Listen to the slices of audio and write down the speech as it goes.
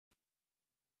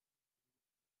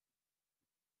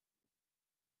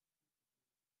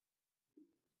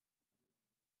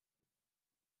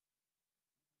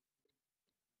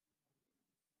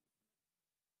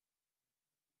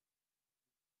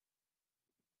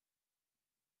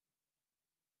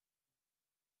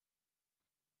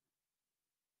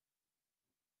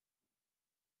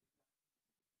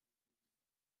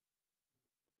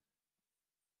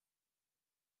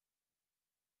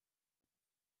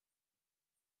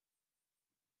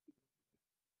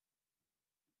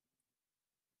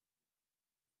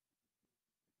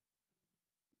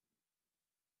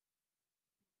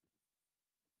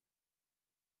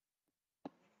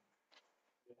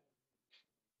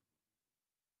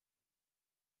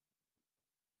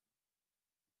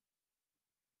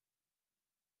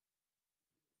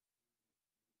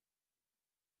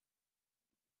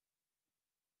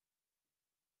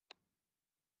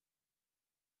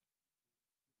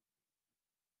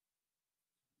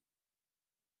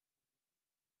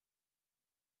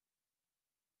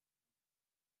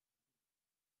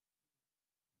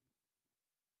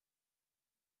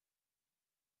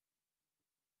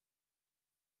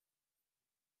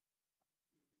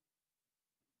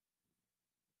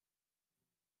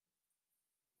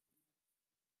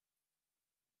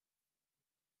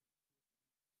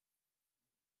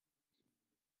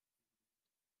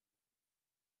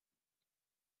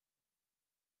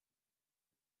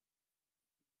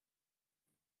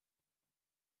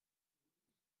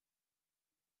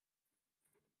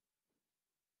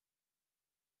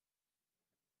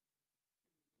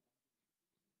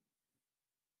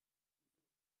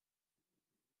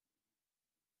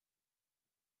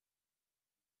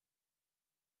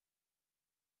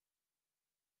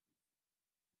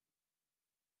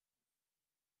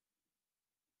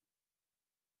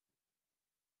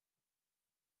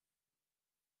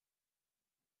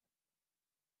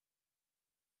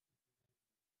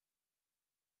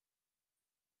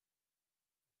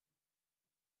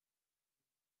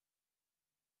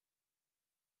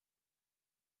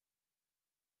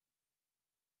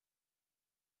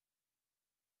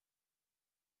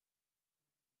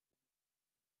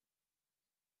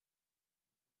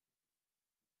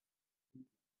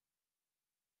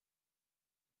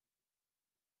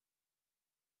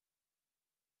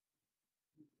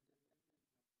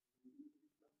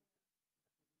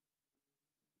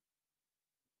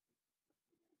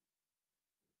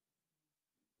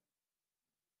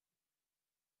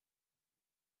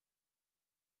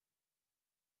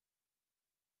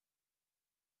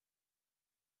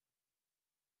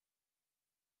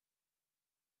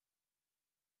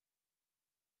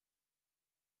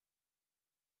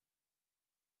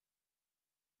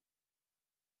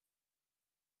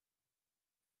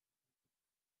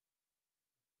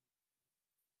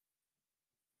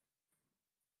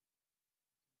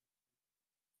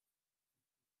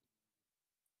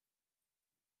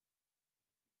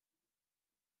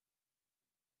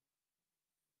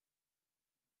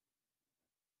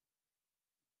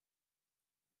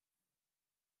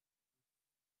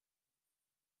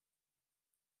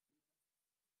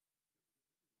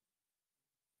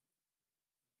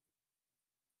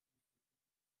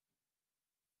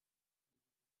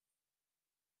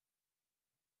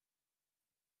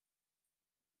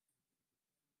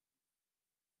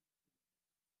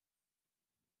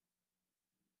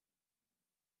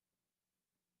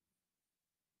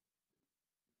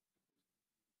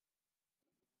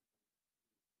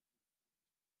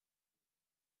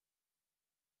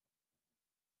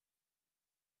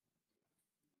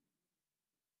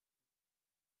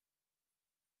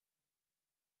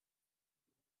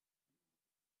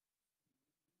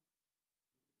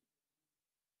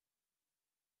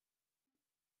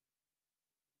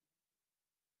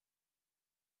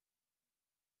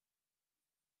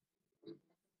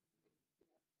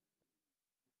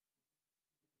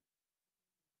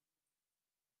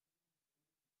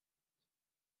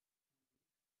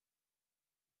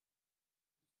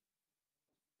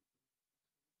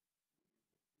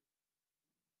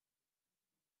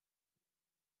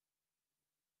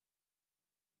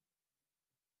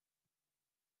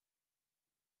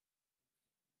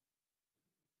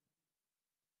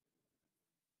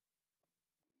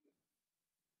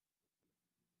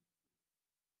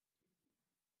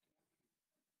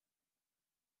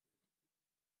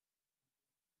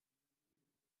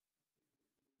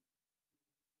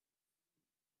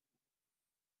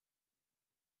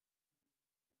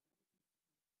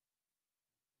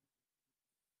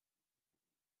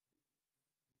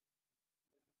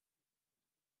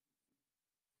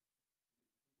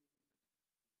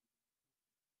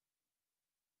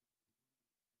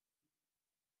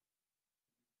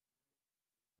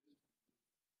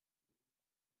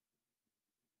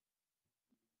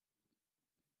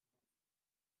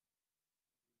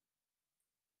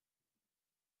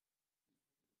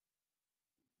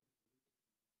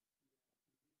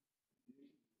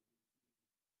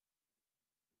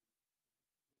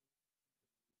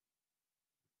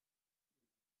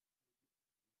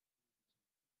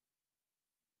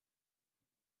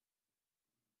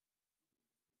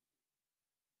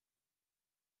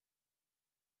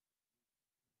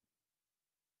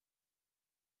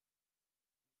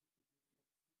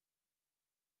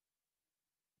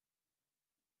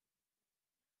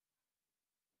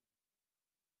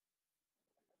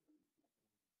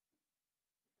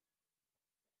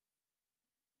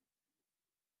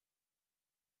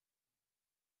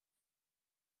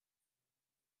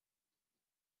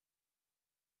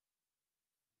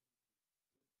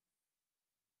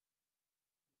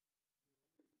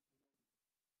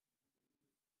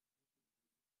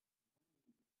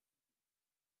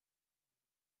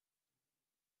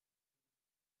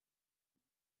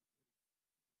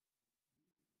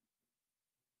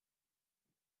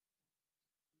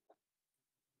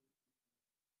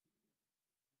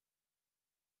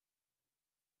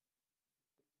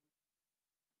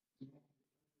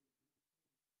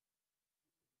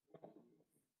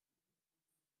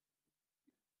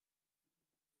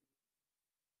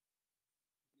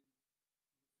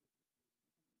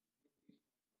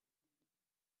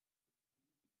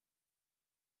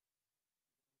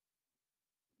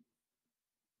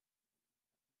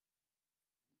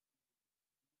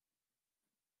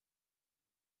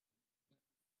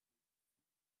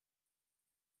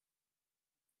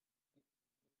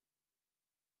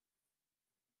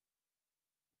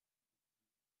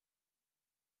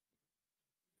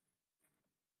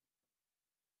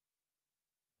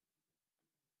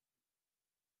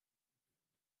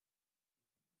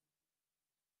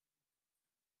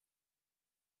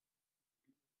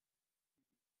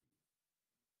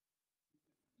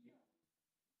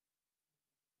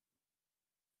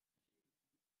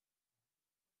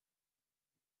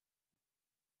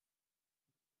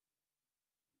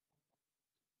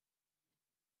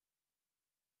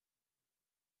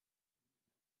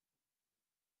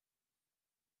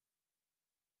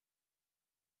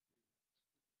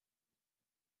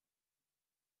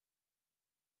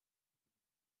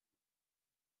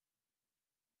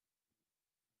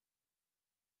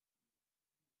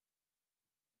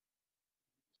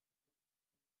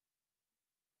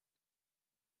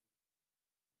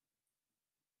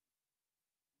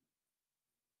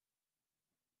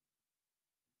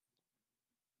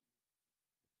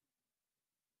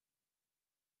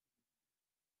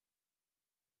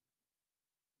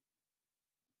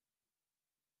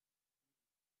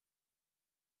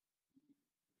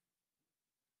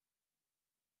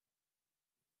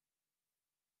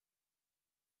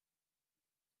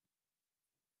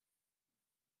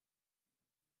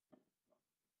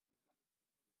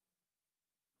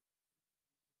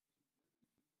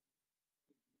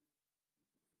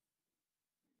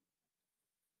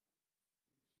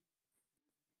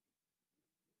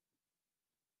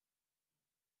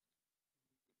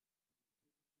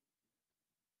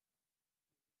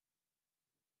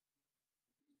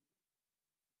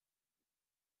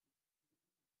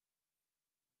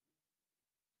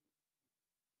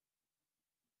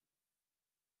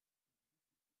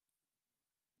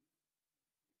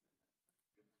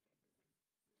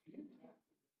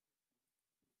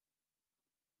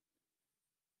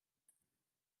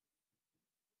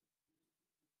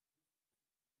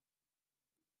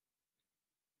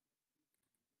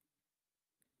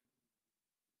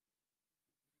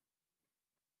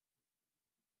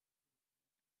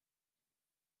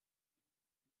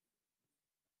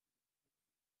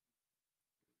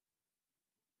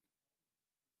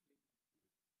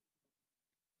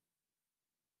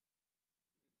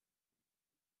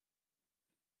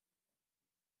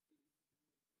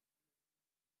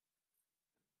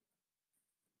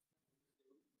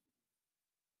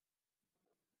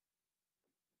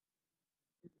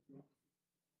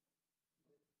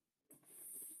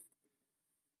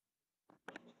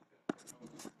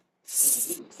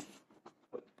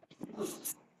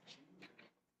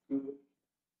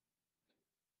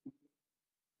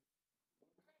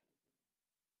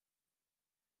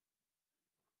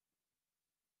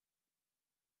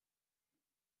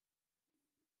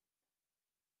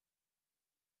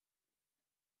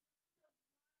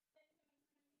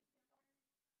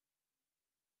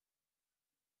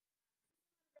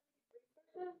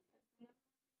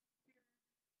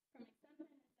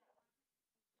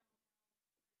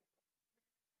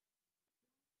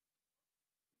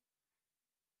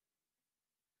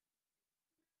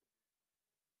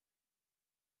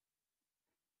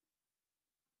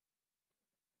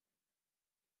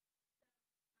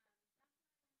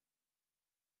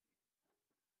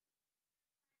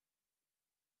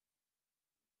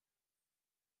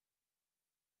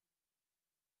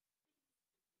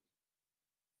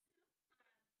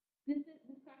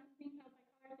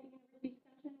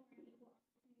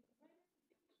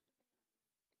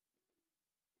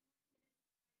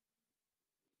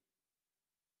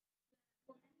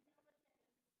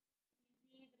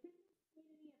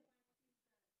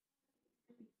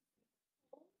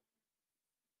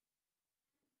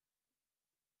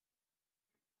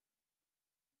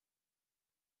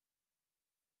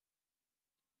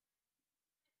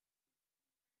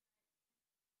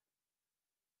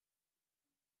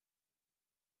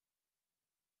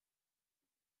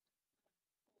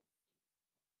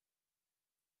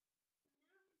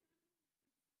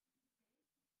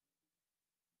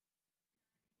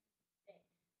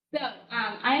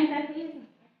I am Beth Hayes.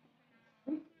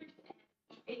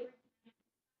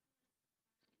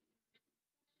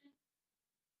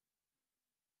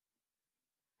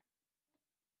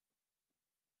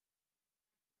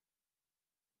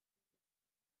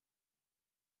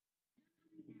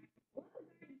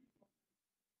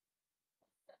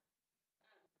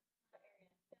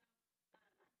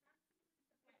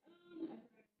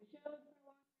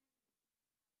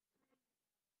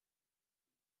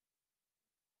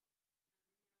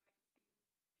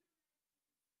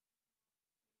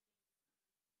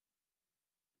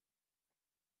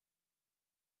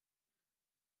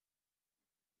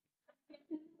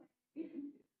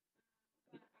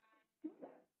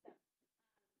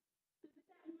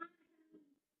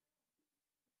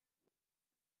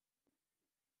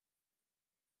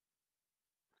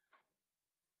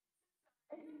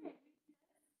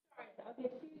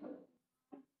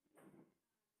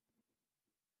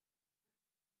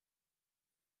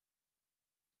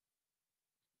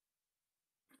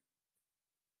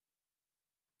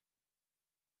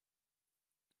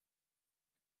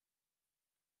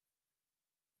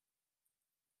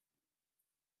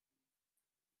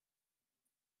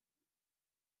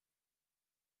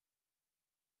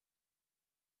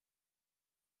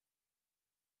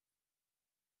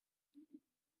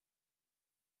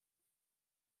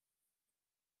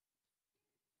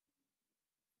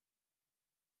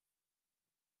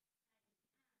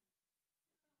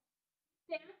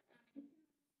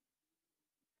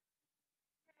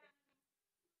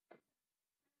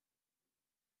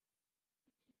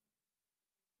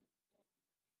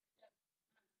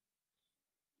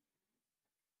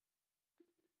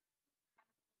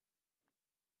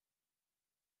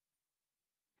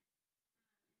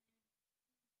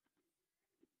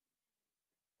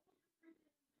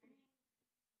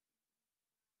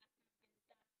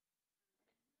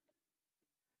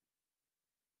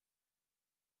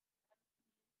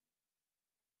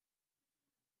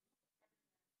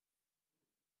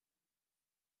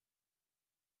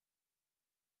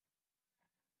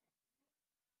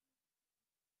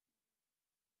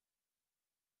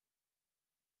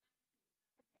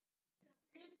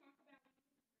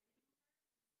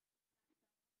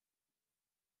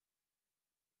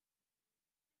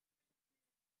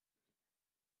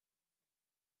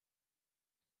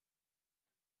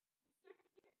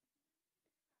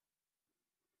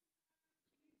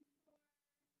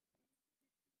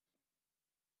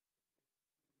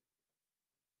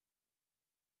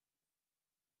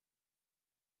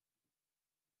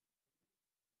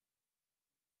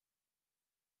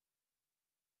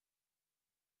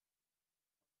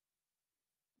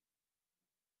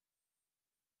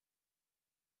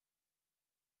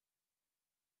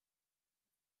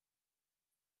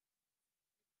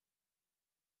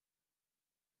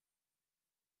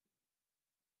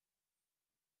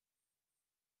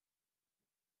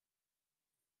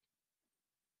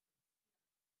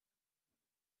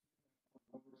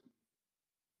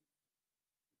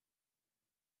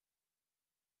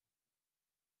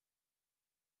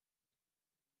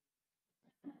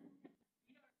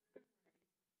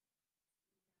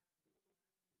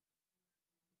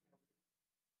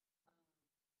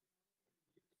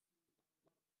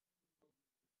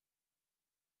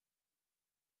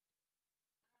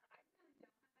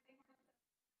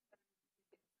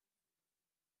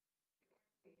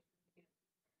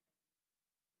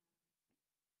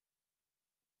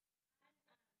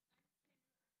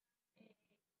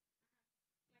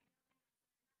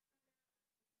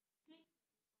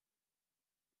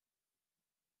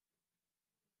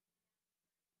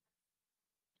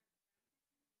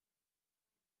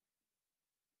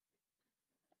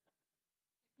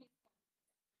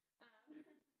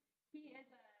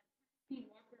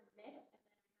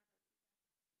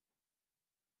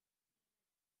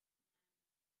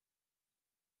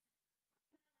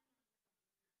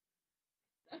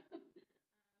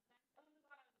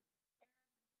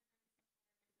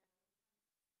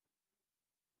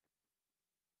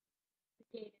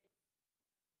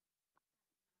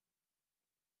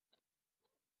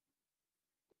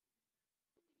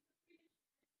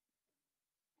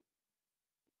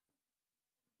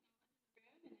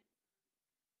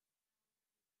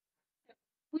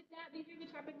 With that, these are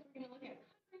the topics we're going to look at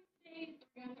today.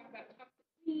 We're going to talk about toxic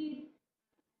weeds.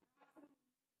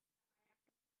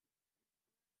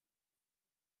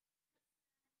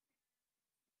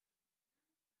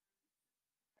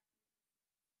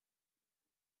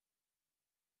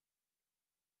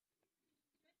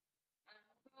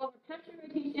 Go over pasture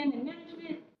rotation and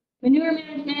management, manure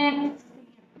management,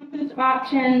 compost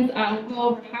options. We'll go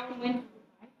over how and when to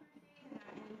apply for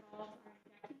that involves our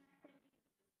injection.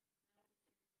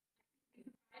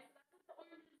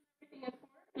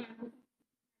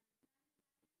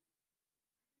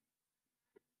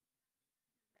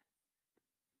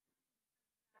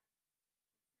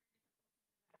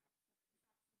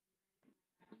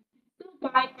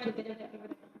 buy quite a bit of it over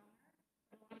the counter.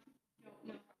 A lot of people don't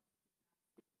know.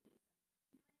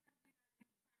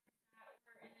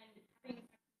 And then having is a great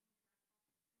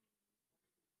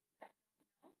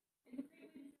way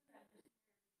to do that.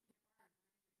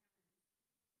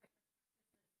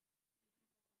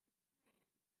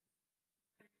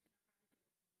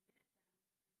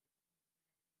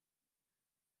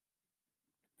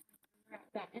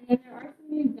 That. And then there are some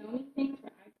new zoning things for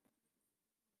ag.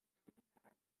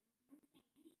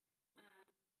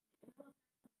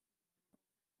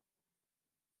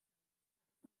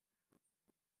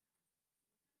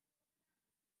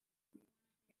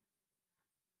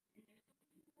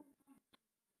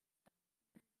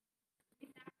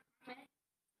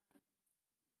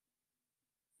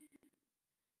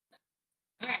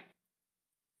 All right.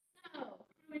 So,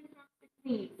 common toxic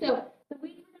weeds. So, the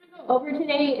weeds we're going to go over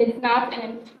today is not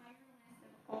an entire list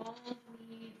of all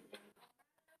weeds,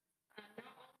 not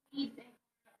all weeds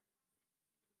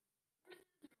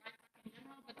in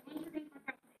general, but the ones we're going to talk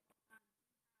about.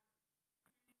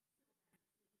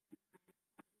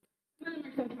 Some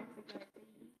of them are so toxic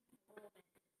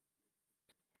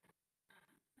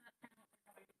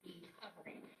that they use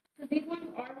covering. So these ones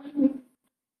are ones we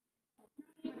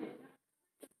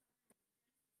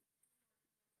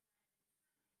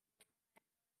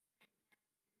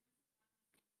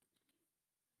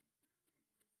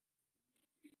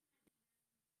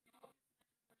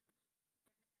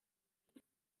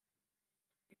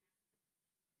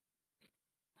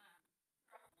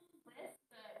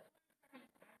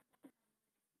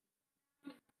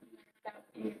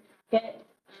get.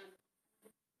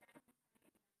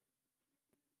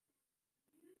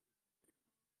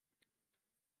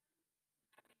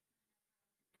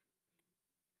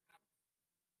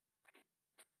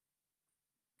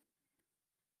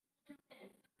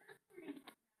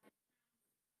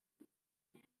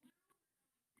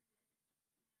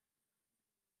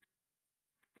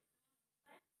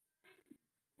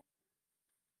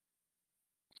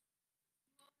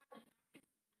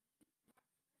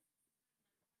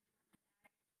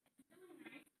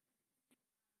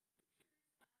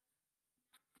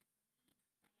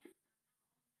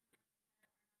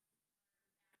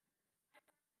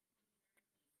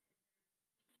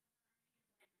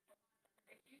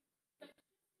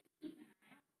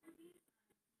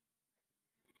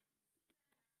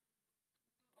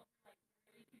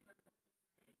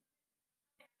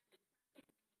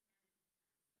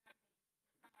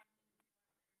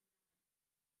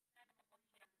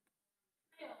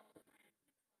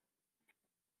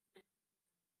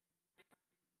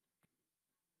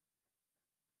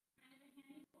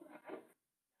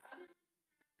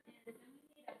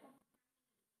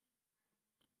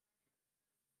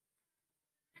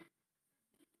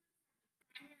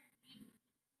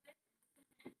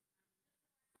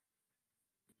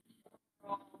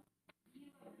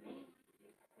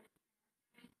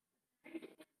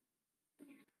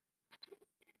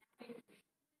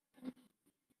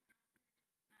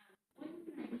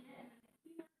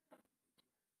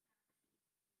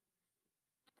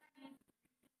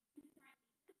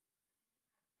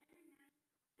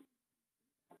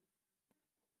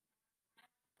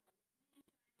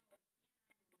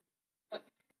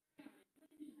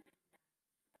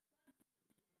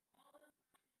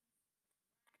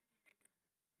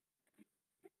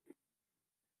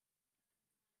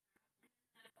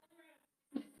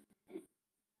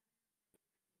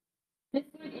 This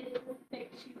one is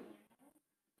specific to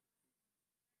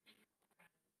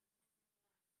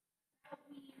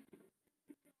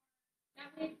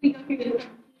that way we go through this.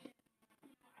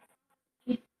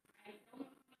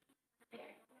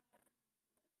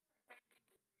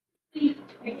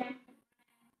 Again,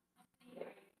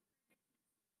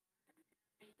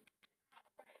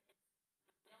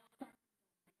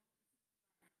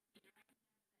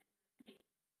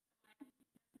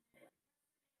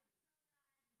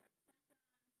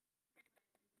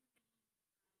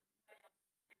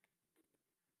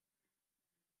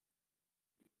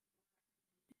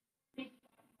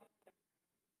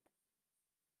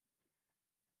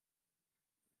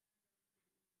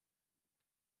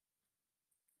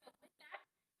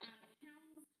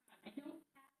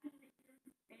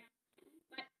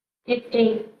 it's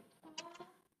a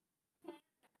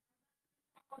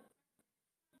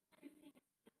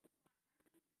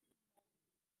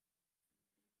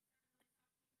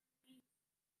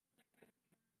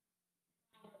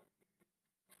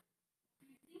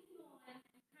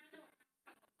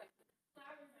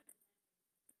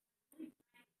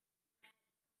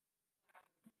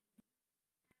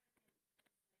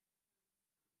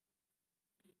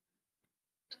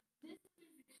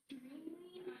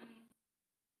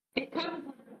It causes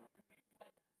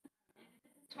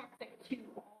toxic to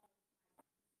all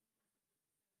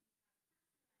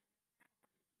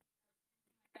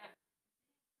that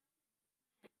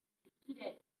eat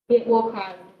it. It will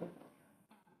cause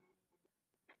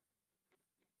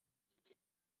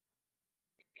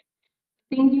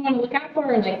things you want to look out for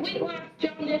are like weight loss,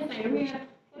 jaundice, diarrhea.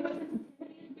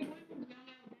 Photosensitivity is a big one. We don't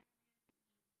know.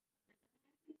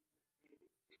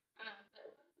 But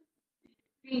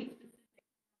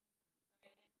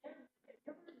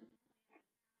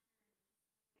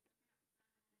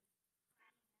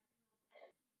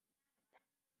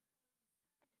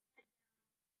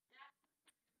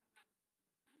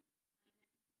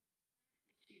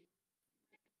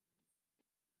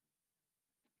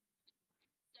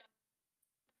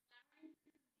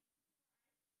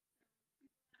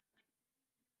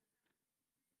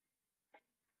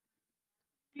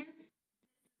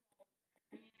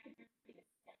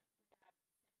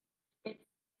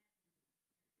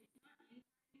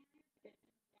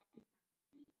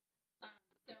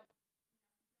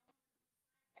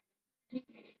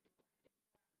pretty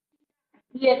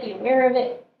yeah, be aware of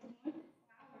it.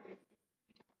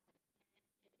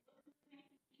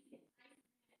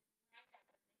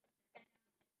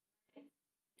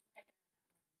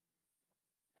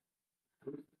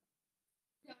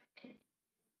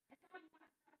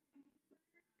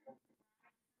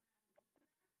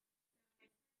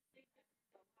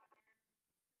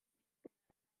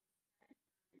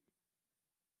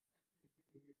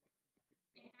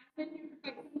 Been here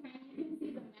for quite some time. You can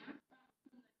see the map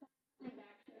and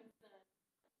that shows the amounts.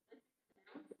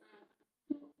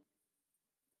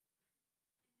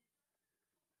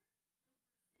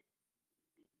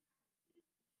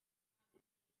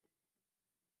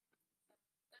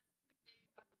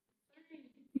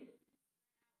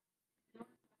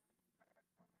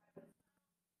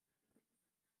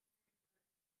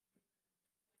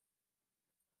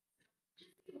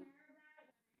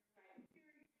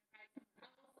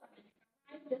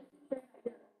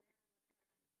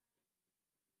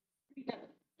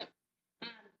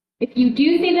 If you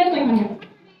do see this, like on your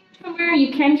somewhere,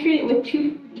 you can treat it with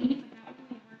 2,4-D, but that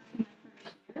only works in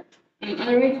the first year.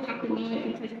 Otherwise, you have to leave it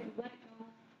because if you let it go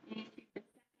into the life,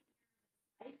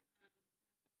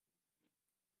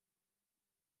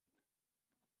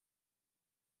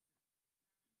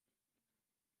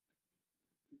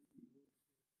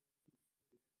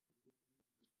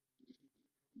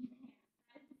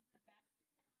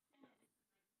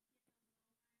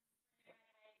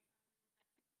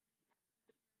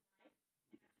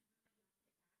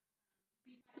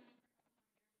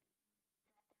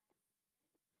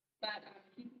 but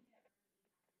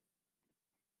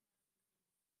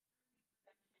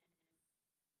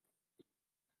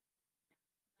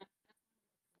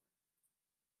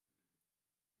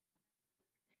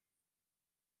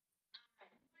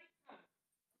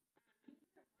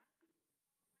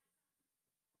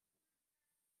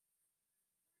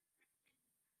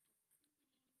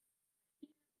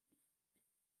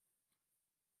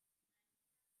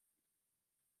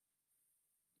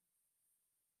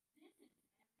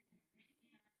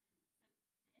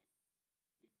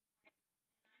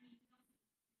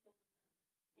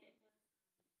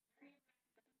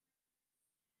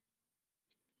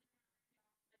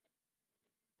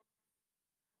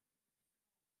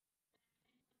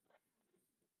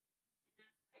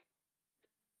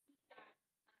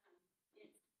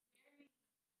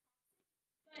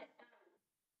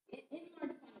in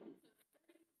large quantities.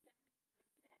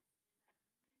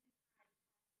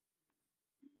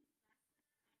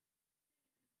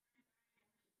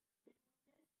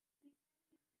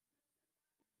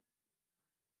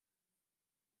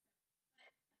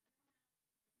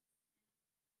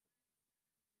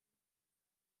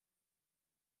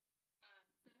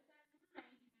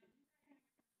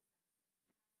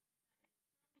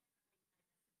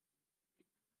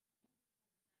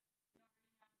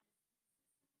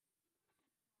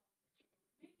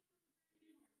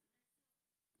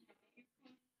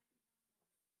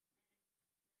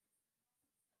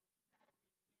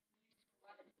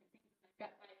 Gut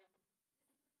biome.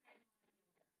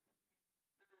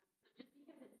 Just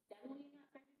because it's deadly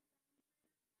in that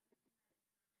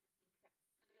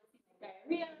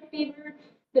diarrhea, fever.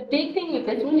 The big thing with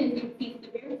this one is you see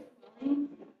severe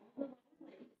swelling in all the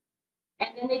legs, and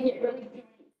then they get really joint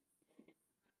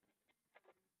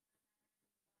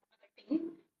other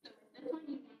things. So with this one,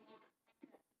 you want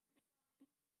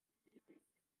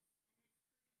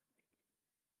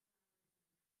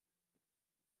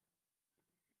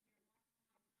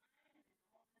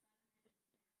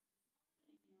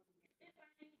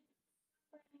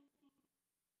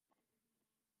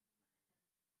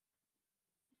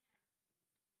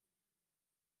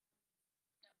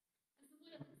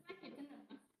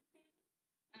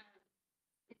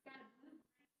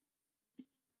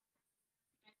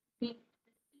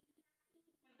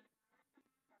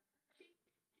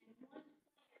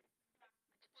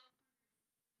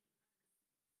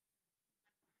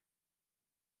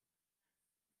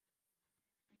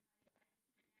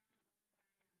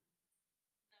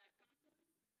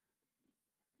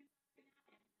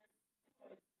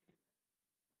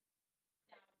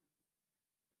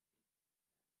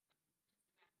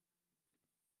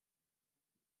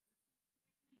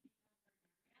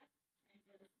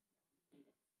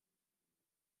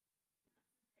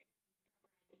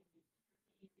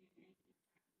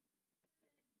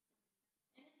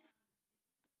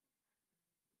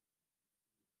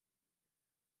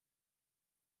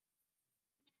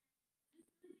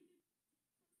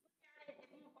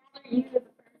you as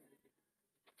a person,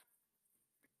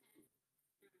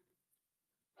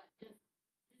 but just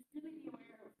really be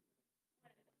aware of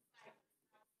what it looks like,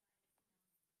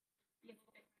 be able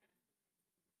to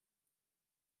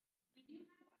we do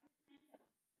have other plants that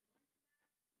and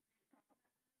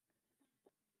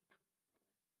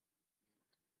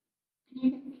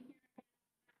you can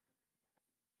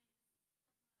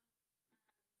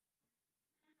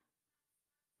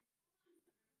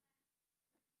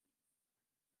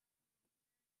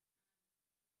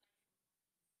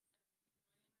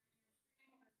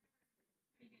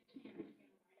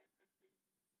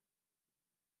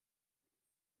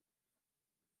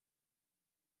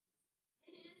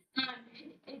see here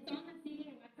it's on the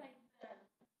CDA website.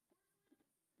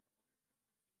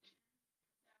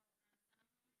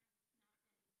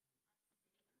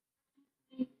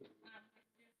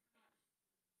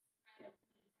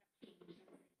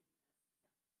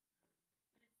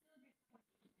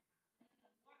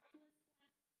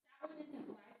 That one isn't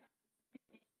live,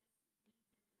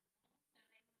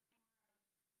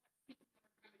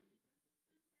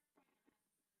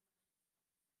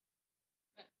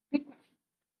 but good question.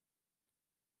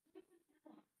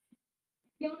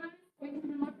 You'll notice going to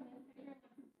the left in this picture,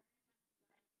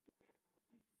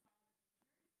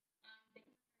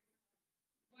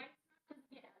 white stuff is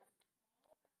yes,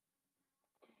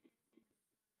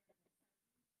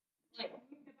 like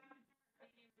move the bottom part,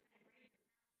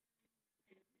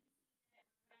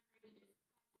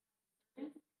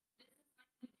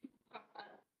 pop up.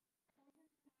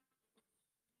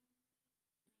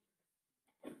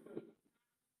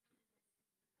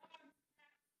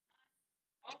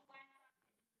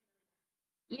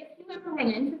 If you ever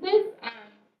run into this,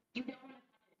 you don't want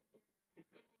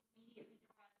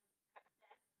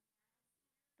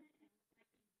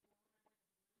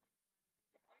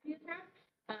to use that,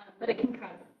 but it can cause.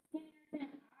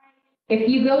 If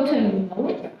you go to mow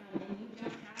it, and you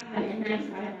don't have an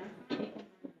N95, it can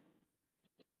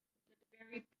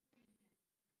very,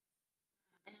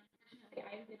 and unfortunately,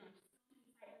 I've been on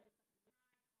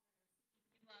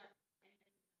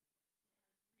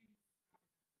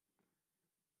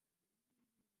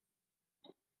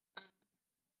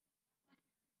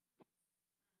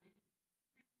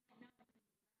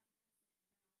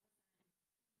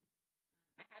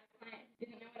I had a client who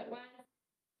didn't know what it was.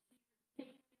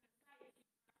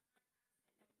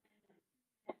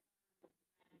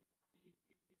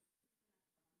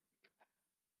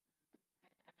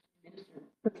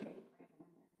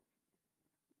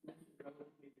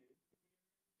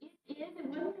 It is, it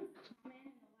wasn't as common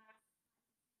in the last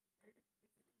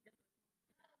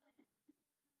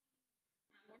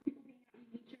more people being out in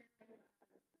nature.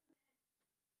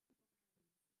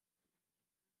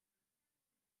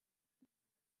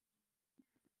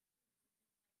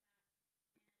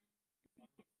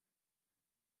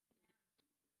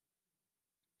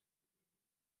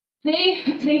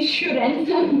 They shouldn't.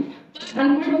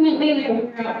 Unfortunately, like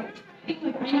we're out.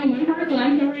 Like I know my hard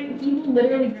lines already. He will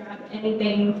literally grab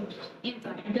anything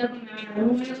inside. It doesn't matter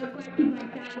what it looks like. He's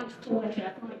like that looks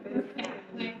delicious. I'm like this cat.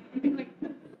 Like he's like.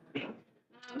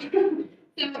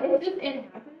 So it's just it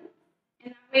happens.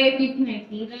 And that way, if you can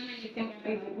ID them and you can be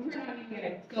like, we're not even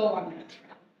gonna go on that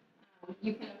trail.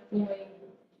 You can avoid.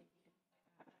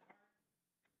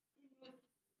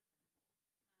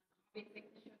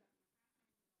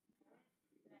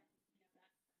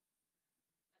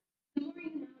 The more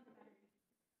you know, the better.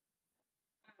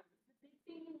 The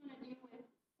big thing you want to do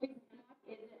with hemlock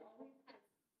is it always has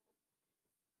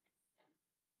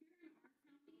here in our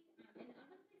county, in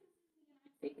other places in the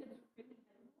United States, it's really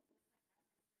visible.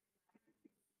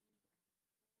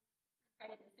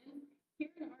 Quite a distance. Here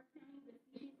in our county, the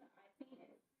species that I've seen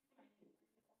is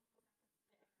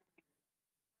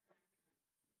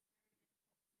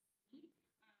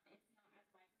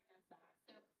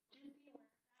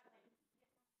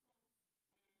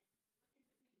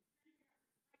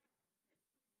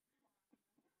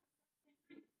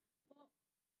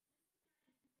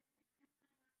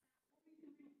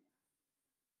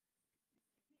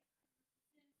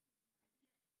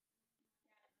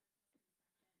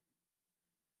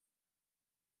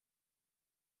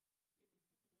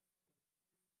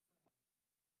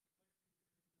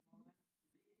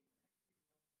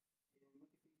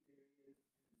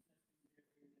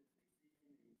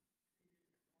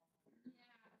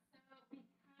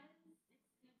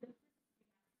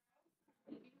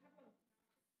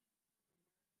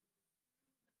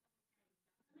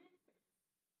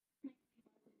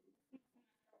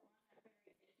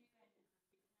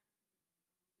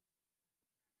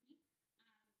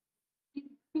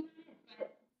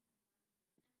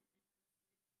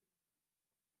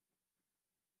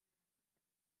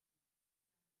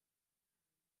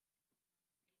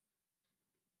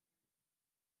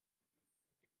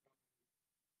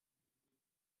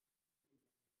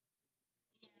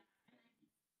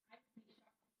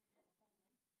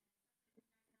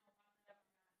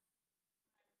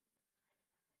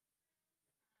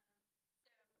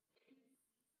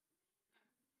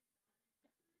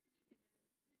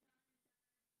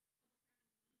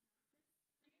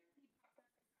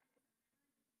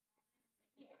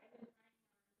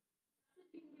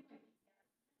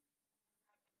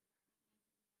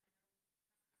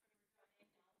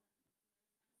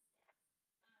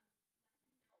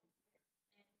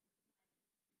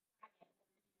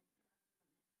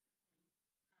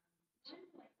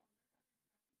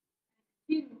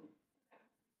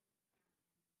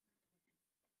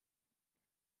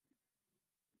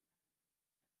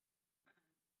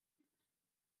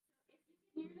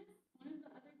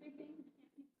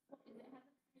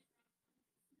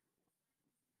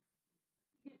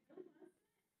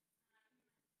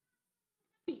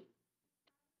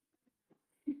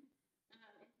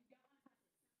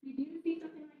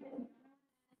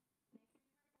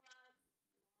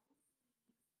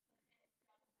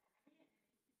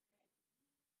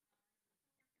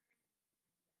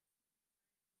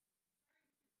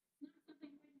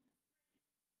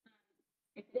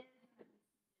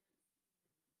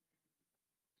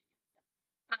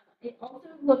It also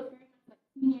looks very much like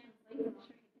Queen Anne's lace. I'll show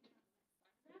you a picture of that.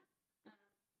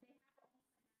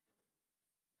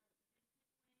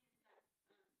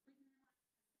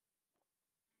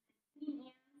 Queen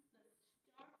Anne's, the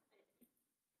stalk of it is white.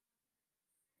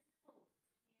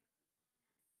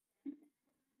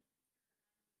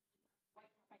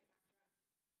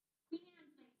 Queen Anne's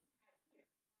lace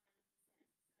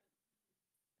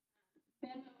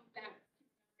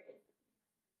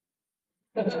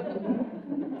has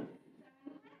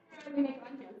here memo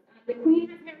that the queen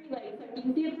has hairy legs. So if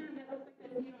you see a plant that looks like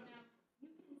this, you don't know.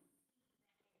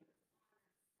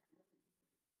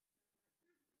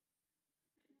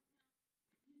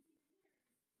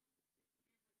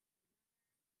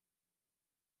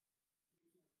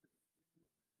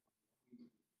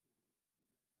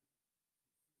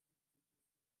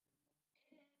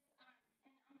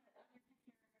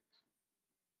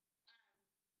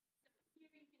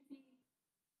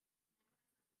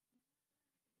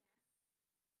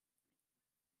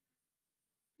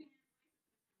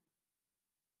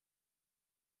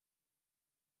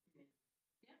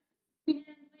 Queen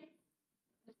Anne's legs,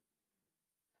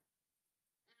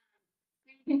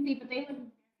 you can see, but they look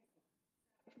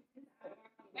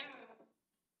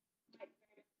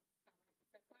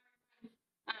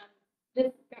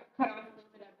this got cut off a little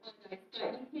bit. I apologize, but you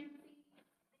can see.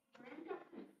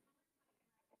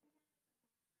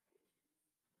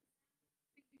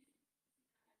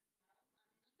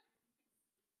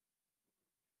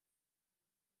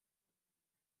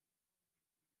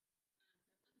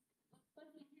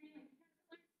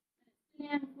 Queen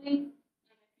Anne's legs.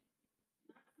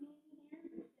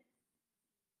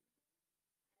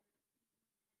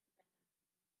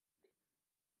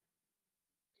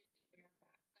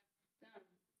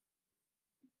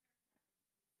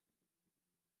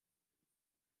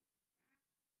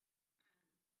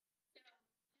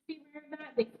 Be aware of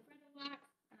that. They spread a lot.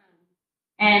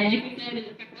 And like you said,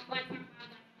 it's got a lot of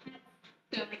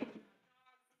so like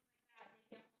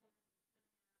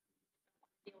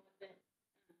deal with it.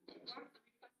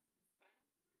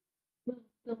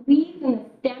 The leaves and the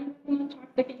stems are the most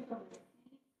toxic and so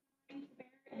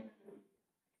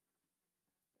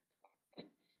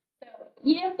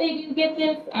if they do get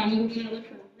this, you want to look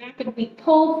for rapid weak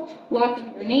pulse, loss of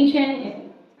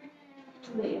urination,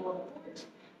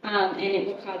 and it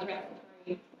will cause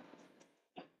respiratory.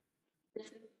 This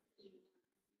is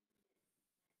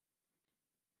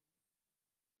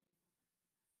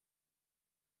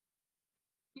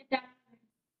get that.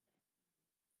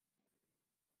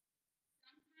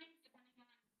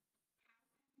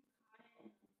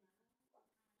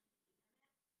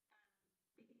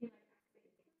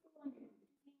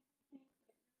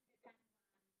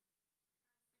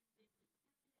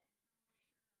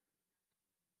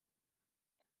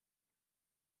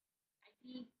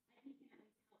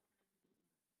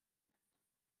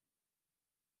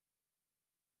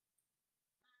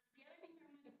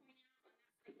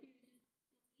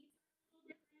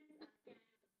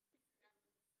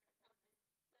 depending on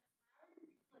how caught it,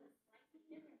 it can be like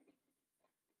activated.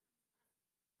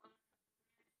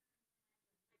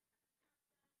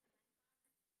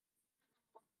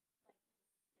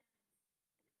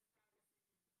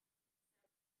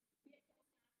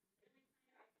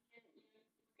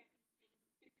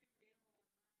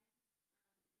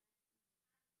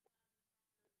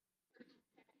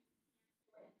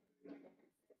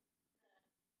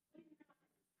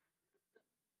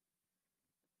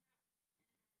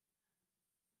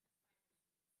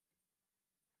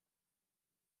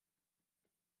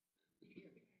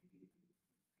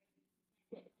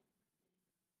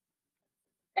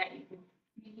 That you can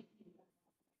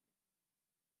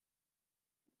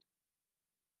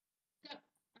so,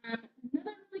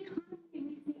 another really common thing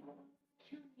we see all over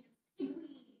County is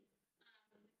pigweed.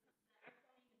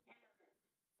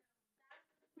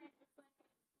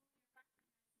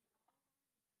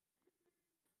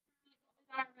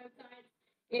 On our roadside,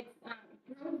 it's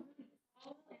grows really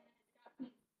tall and it's got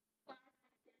these flowers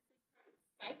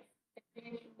spikes that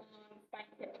finish along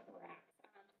spike tip thorax.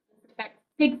 This affects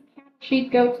pigs, cattle,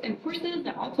 sheep, goats, and horses.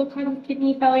 That also causes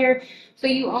kidney failure. So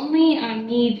you only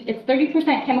need it's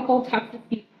 30% chemical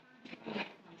toxicity.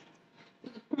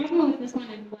 The problem with this one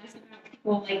is less about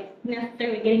people like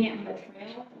necessarily getting it on the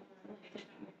trail or like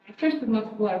manufacturers, because most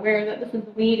people are aware that this is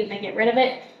a weed and they get rid of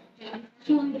it. But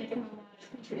unfortunately, they can allow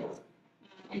countries,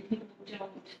 and people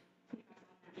don't pick up on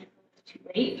that until it's too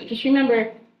late. So just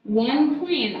remember, one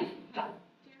plant has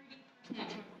 30%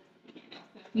 toxicity.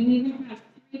 So if you even have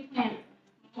 3 plants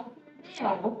all per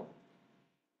barrel,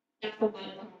 that's a lot of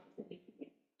toxicity.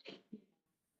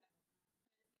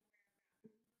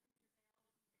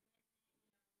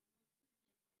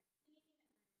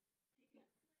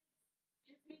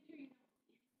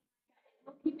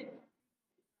 we'll keep it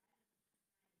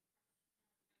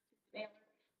there,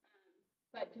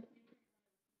 but just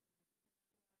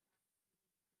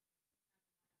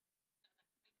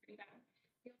pretty bad.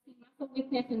 You'll see muscle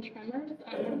weakness and tremors.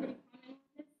 Pretty common with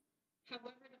this.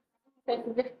 However, the problem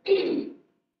with this is if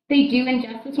they do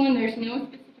ingest this one, there's no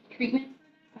specific treatment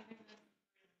for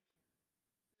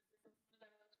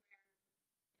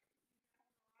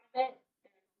that.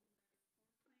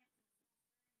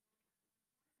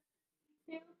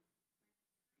 It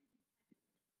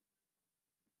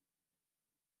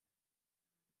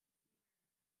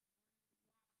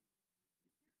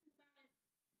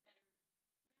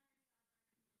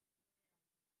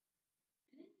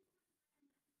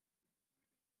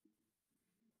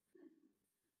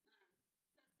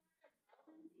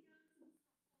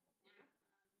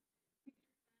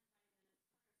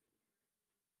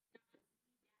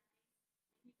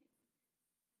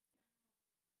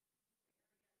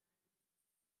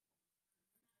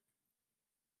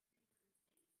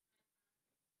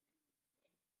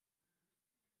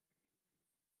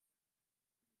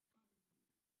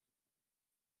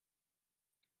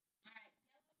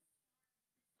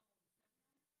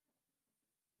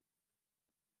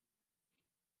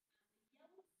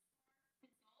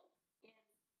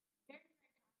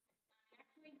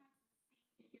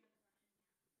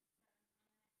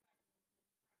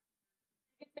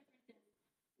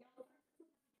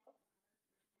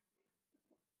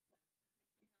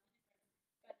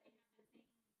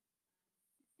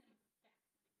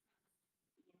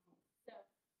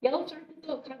Yellow star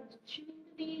thistle causes chewing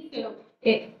disease, so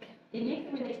it makes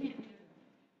it where they can't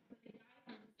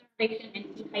starvation and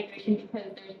dehydration because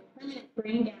there's permanent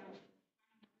brain damage.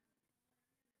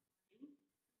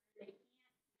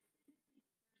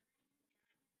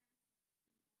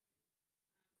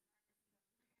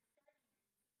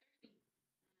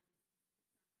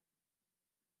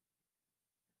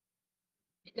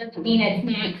 It doesn't mean it's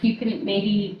not, you couldn't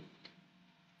maybe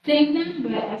save them,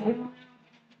 but as we all know,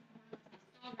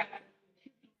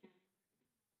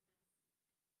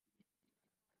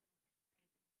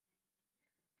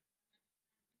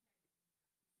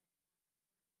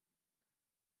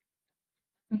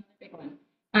 another big one.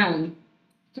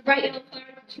 So bright yellow flowers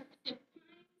are it's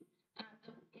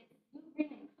blue green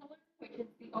in color, which is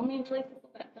the only really thistle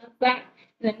that does that.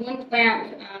 And then one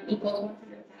plant equals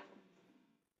 100,000.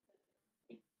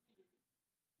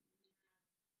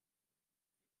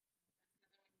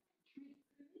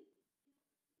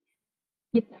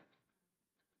 Get that.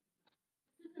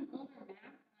 This is an older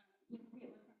map. You can see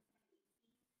it was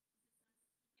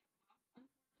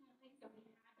unfortunately, so we had that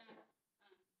county,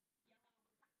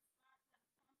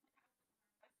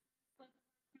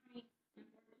 unfortunately,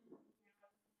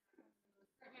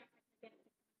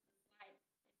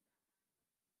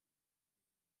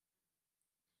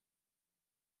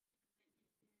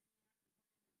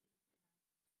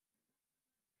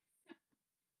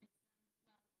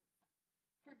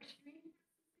 for extreme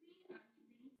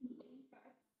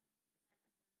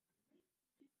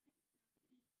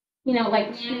you know, like,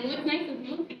 and what's nice is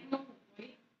most animals avoid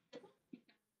eat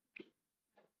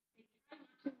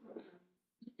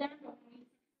them, but when we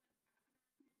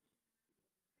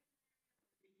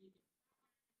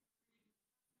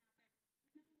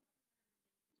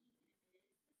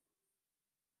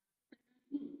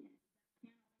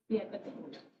yeah, but then,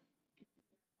 all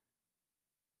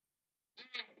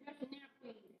right, that's the nap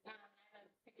weed. I have a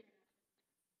picture of this.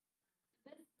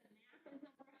 The nap is a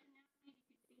Russian nap weed. You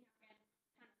can see how it kind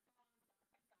of follows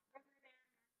the river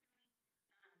there.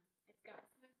 It's got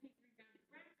smooth peak rebounded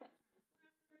grass that's from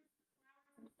the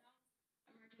flowers themselves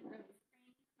emerging early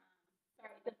spring.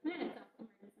 Sorry, the plant itself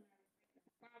emerges in early spring.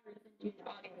 The flowers in June to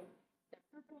August. They're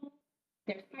purple.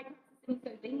 There's high toxicity, so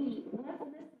they need less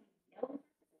of this yellow.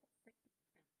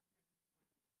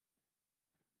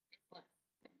 Less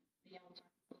than the yellow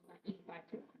toxicity, about 85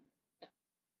 to 100.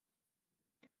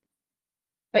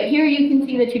 But here you can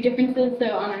see the two differences. So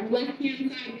on our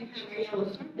left-hand side, we have our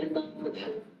yellow star thistle, so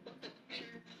that's the picture,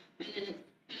 and then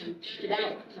it's jutted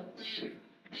out from the plant,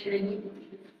 and then you can see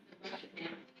this is the Russian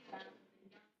nap.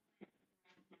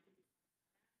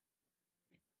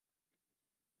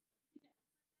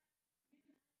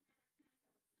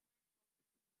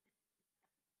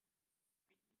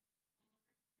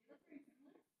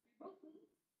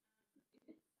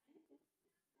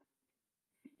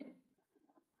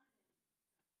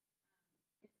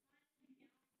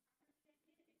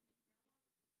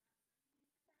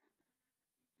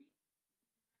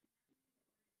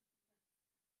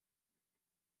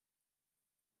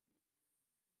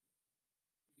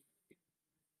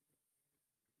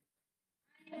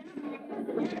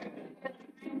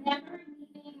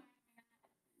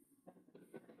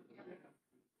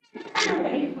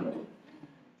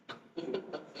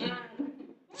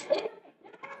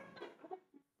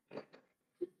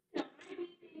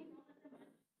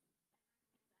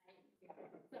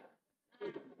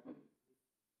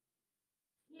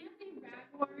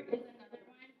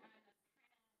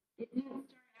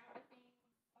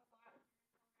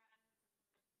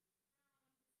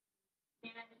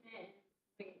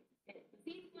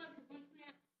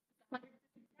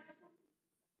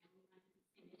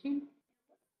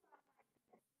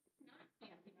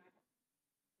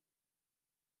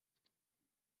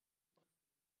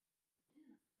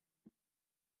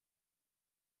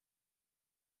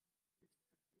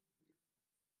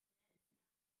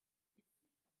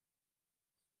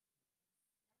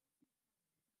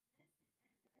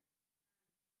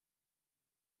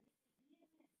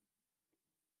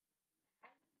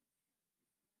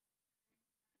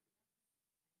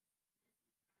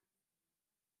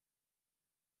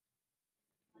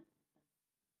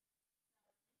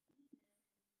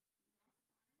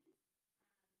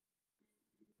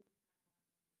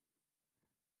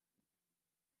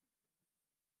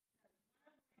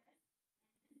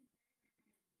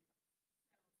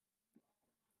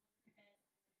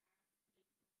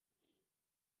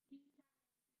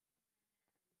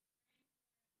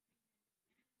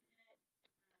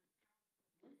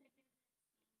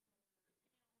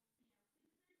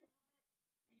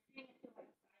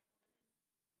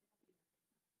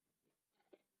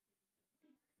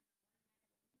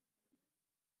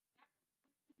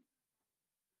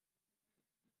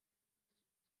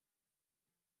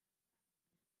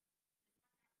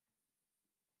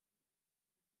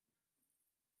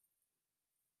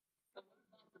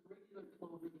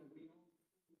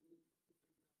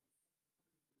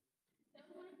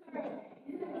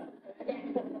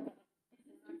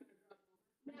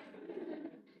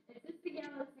 It's just the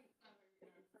yellow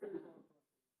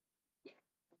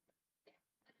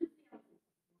sweet clover.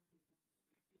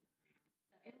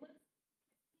 It looks,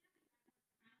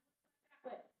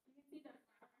 but you can see the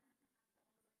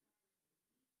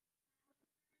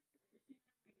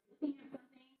looking at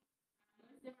something.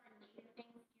 Most of our native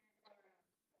things here in Colorado.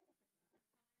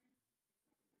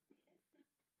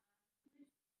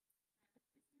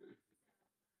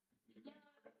 The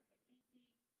yellow,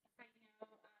 how you know,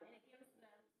 and it gives the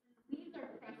leaves are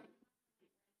crushed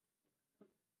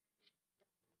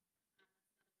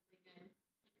really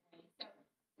good. So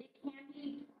it can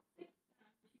be toxic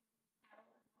to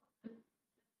cattle.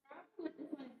 The problem with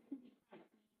this one is it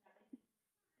can be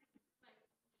quite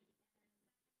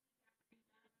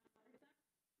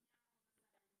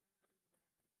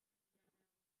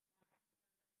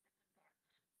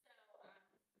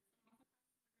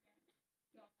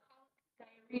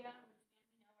diarrhea, which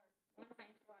again we know are one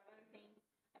sign for a lot of other things,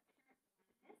 apparent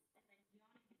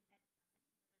blindness,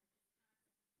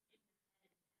 and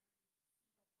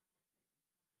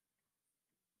then yawning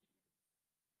and head.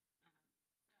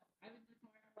 I was just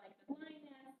more of like the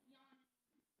blindness, yawning,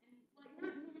 and like not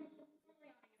normal yawning is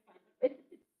fine, but it's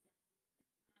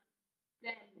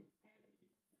then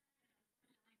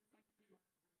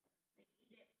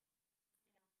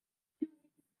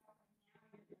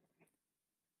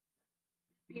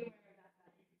be aware of that.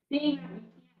 Seeing that we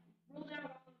can't rule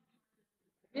out all of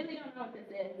I really don't know what this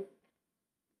is.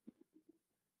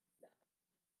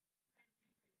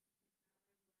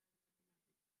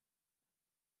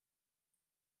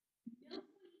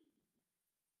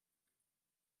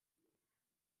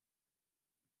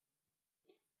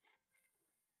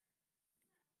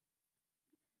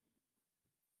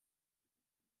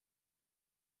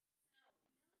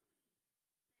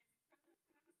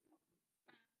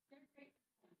 They're great.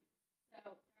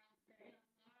 So they're in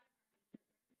a lot of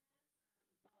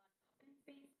open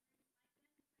space,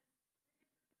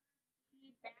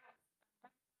 bats,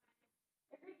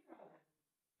 they're great for all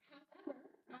that.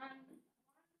 However,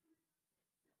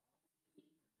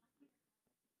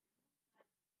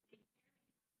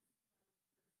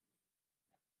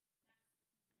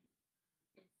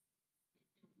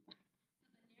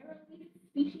 narrow-leaf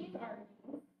species are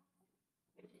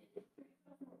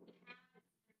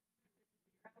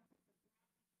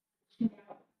shoot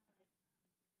out.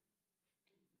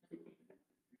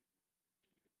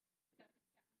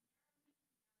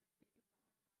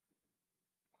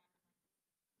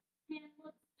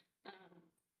 Handless.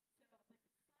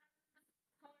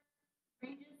 Color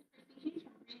ranges for species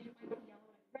from green, white,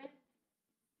 yellow, and red.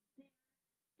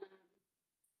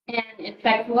 And it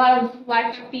affects a lot of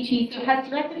livestock species, so it has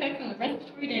direct effects on the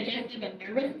respiratory, digestive, and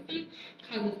nervous system.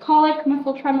 Causes colic,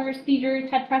 muscle tremors, seizures,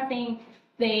 head pressing.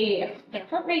 Their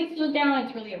heart rate slows down.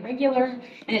 It's really irregular, and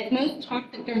it's most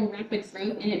toxic during rapid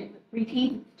growth, and it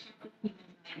retains its toxic.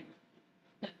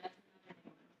 So that's another one.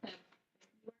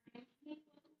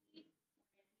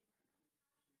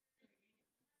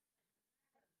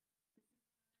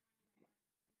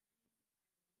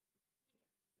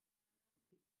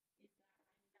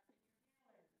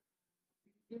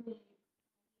 So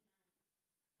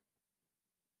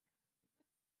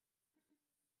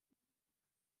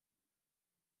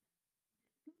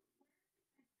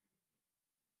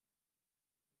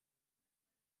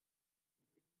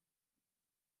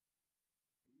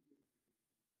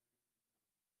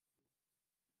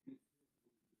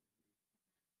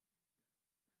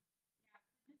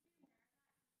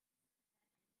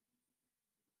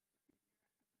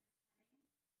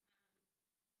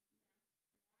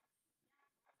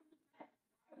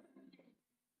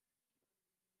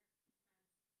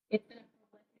it's gonna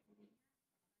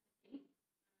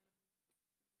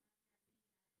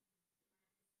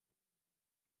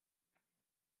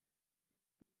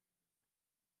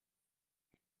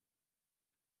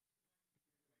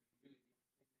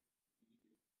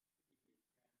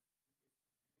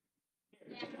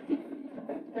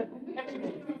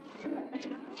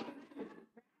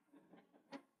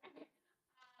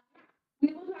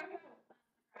we will talk about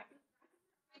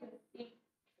especially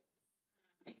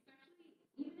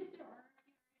even if there are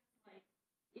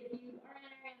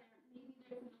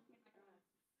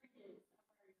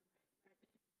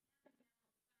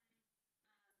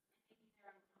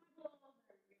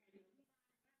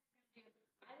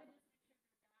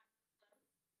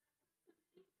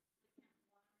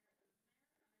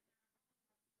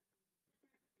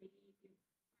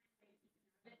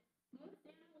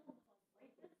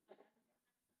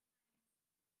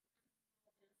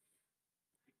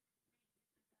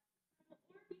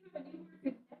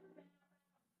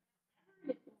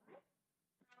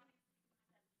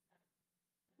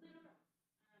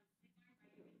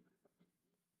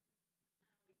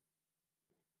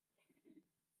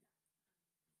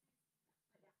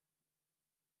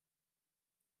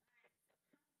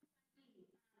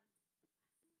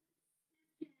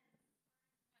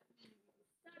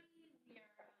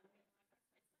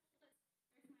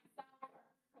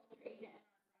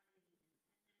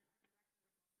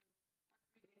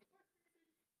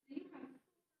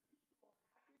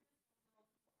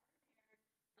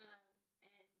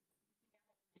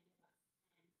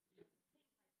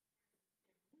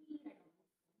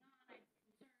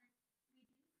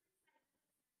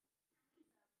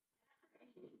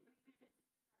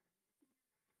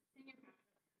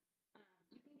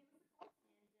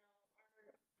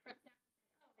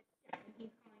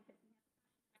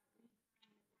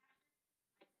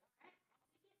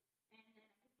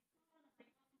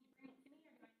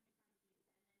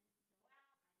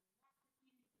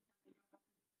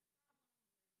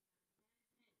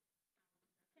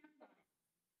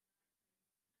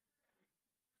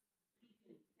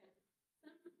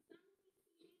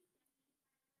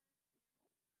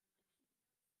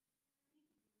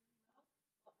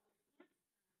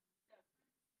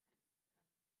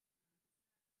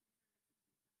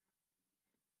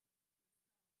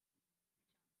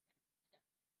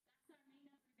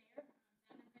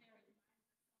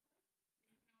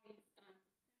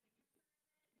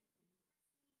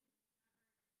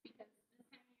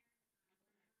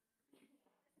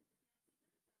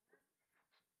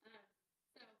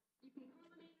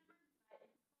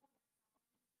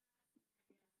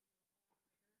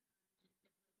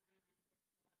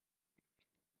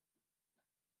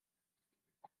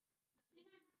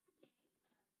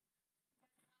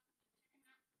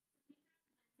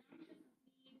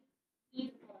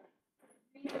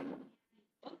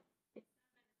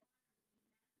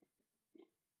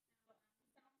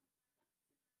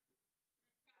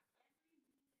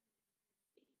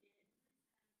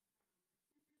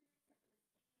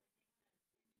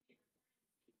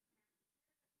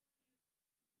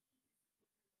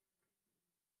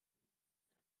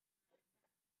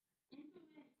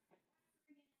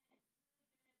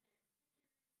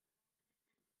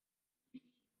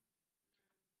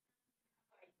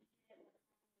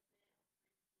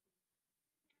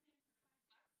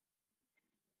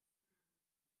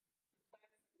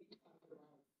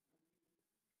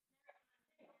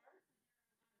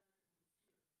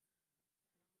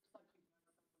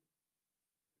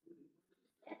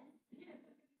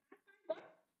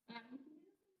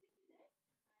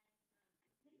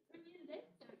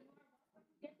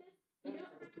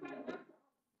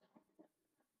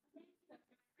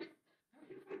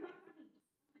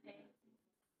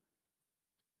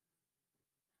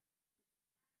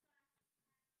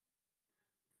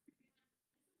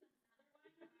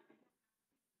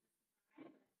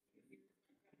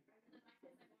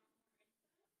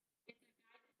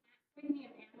poisoning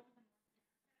of animals and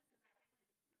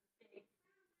big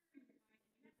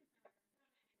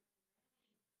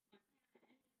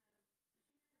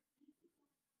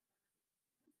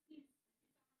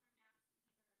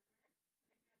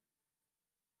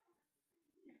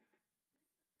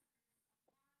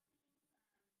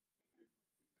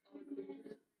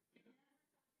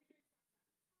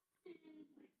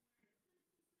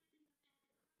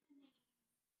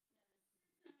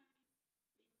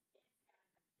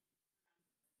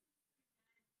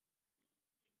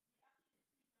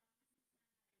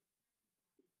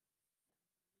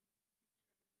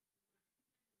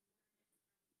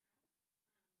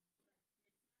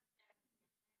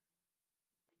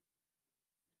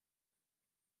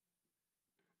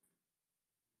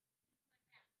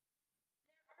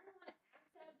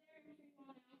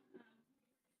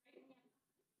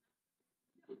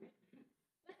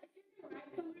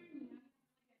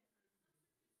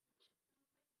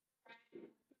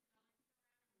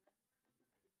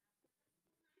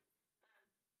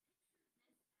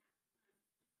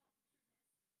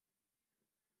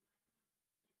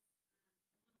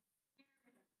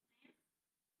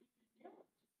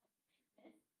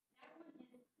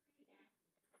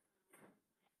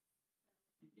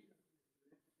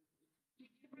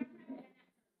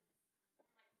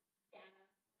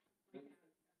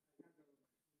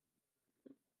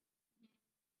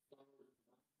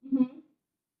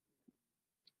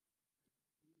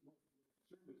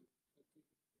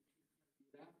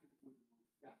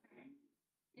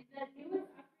Is the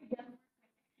newest upgrade done?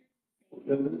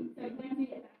 So when we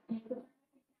get that,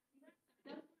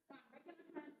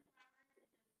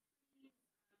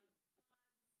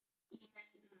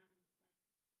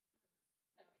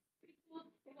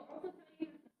 it will also tell you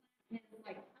if it's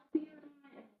like healthy or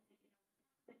not,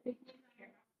 and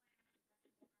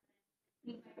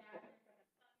things like that.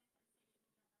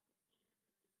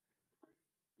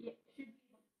 Yeah, should be pretty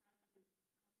good.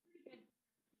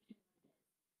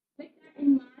 With that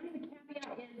in mind, the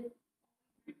caveat is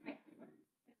right, right,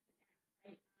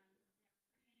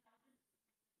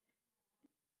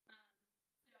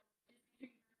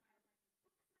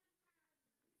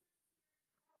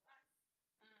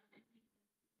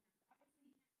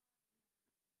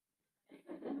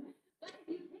 but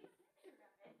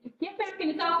if you get back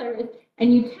into cell service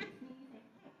and you text me,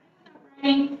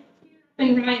 Ryan,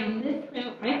 and Ryan, on this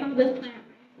note, I saw this plant.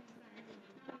 I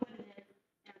don't know what it is.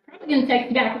 And I'm probably gonna text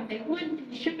you back and say, one,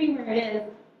 can you show me where it is?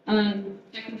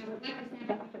 So I can go back to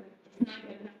Santa because it's not a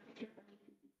good enough picture for me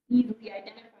to easily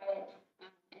identify it.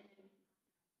 And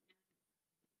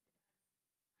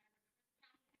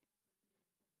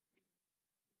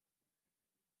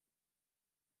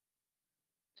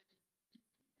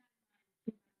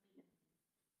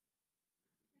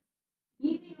then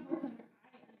anything a horse under,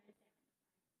 I understand.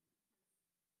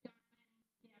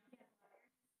 You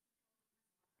know, he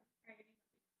has a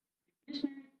lot of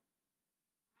commissioners. I also, if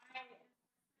you tell me, hey, I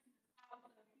do that area right now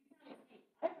because I'm gonna take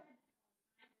that seriously.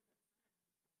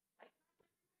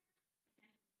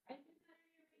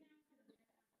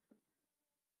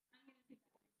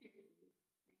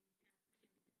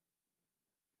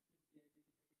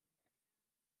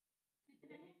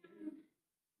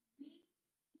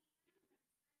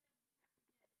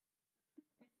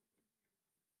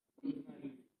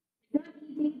 It's not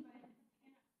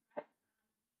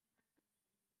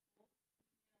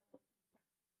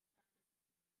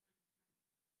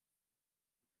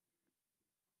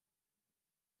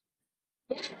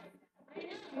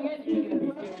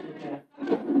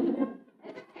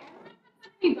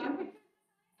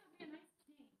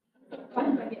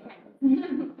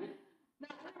easy, but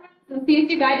the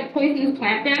CSU Guide to Poisonous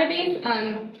Plant Database.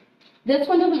 This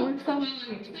one doesn't work so well on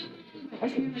your cell phone,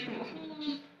 but if you're like at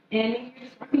home and maybe you're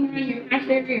just walking around your pasture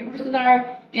where your horses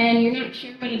are and you're not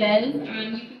sure what it is, you can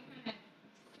kind of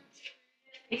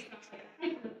based off like the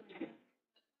height of the plant,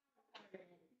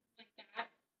 like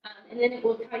that, and then it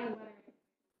will tell you whether it's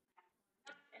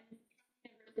and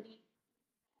university.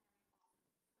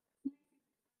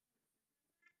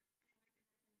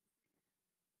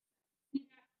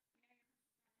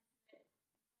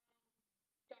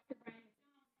 Dr. Brian,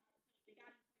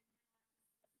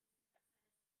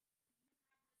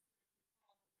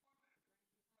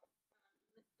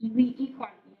 the equine.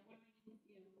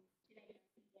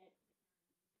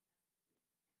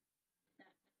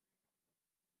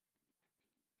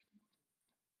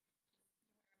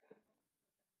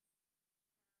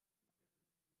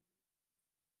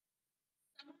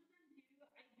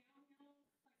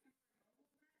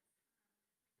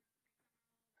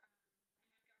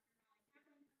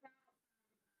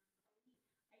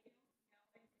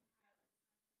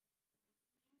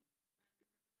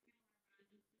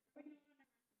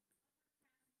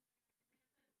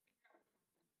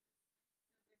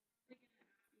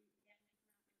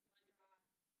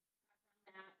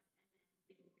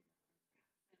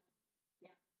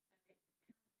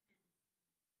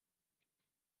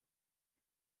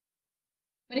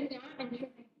 But if not, I'm sure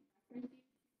I can reference you.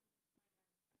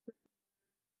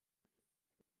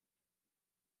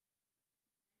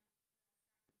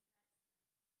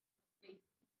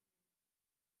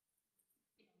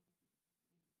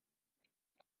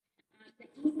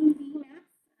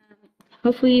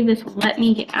 Hopefully this will let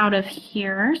me get out of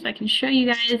here so I can show you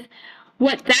guys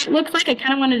what that looks like. I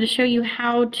kind of wanted to show you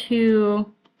how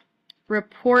to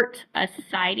report a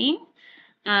sighting.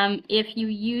 If you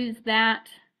use that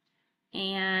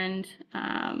and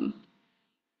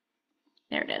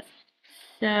there it is.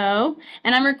 So,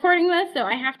 and I'm recording this, so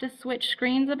I have to switch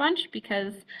screens a bunch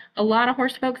because a lot of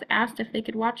horse folks asked if they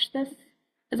could watch this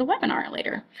as a webinar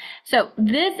later. So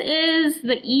this is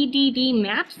the EDD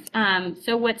maps.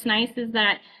 So what's nice is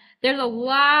that there's a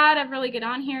lot of really good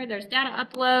on here. There's data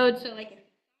upload. So like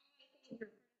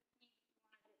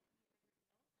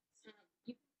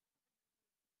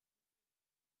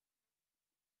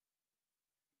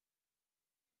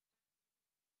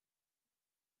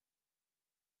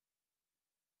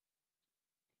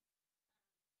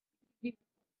you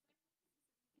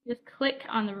just click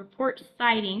on the report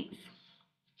sightings.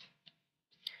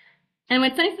 And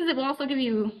what's nice is it will also give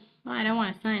you, well, I don't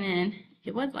want to sign in.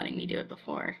 It was letting me do it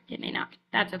before. It may not.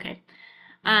 That's okay.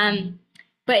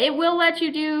 But it will let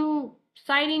you do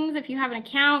sightings if you have an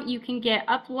account. You can get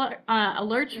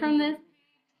alerts from this.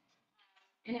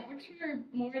 And it works for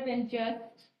more than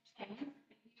just camps.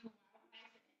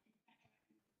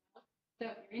 So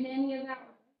if you're in any of that,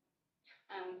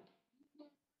 um,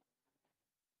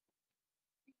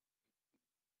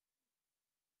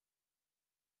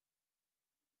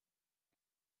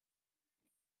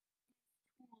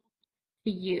 to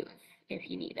use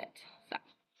if you need it. So,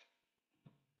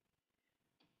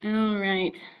 all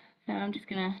right. So I'm just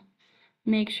gonna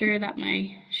make sure that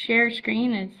my share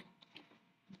screen is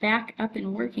back up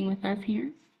and working with us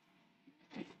here.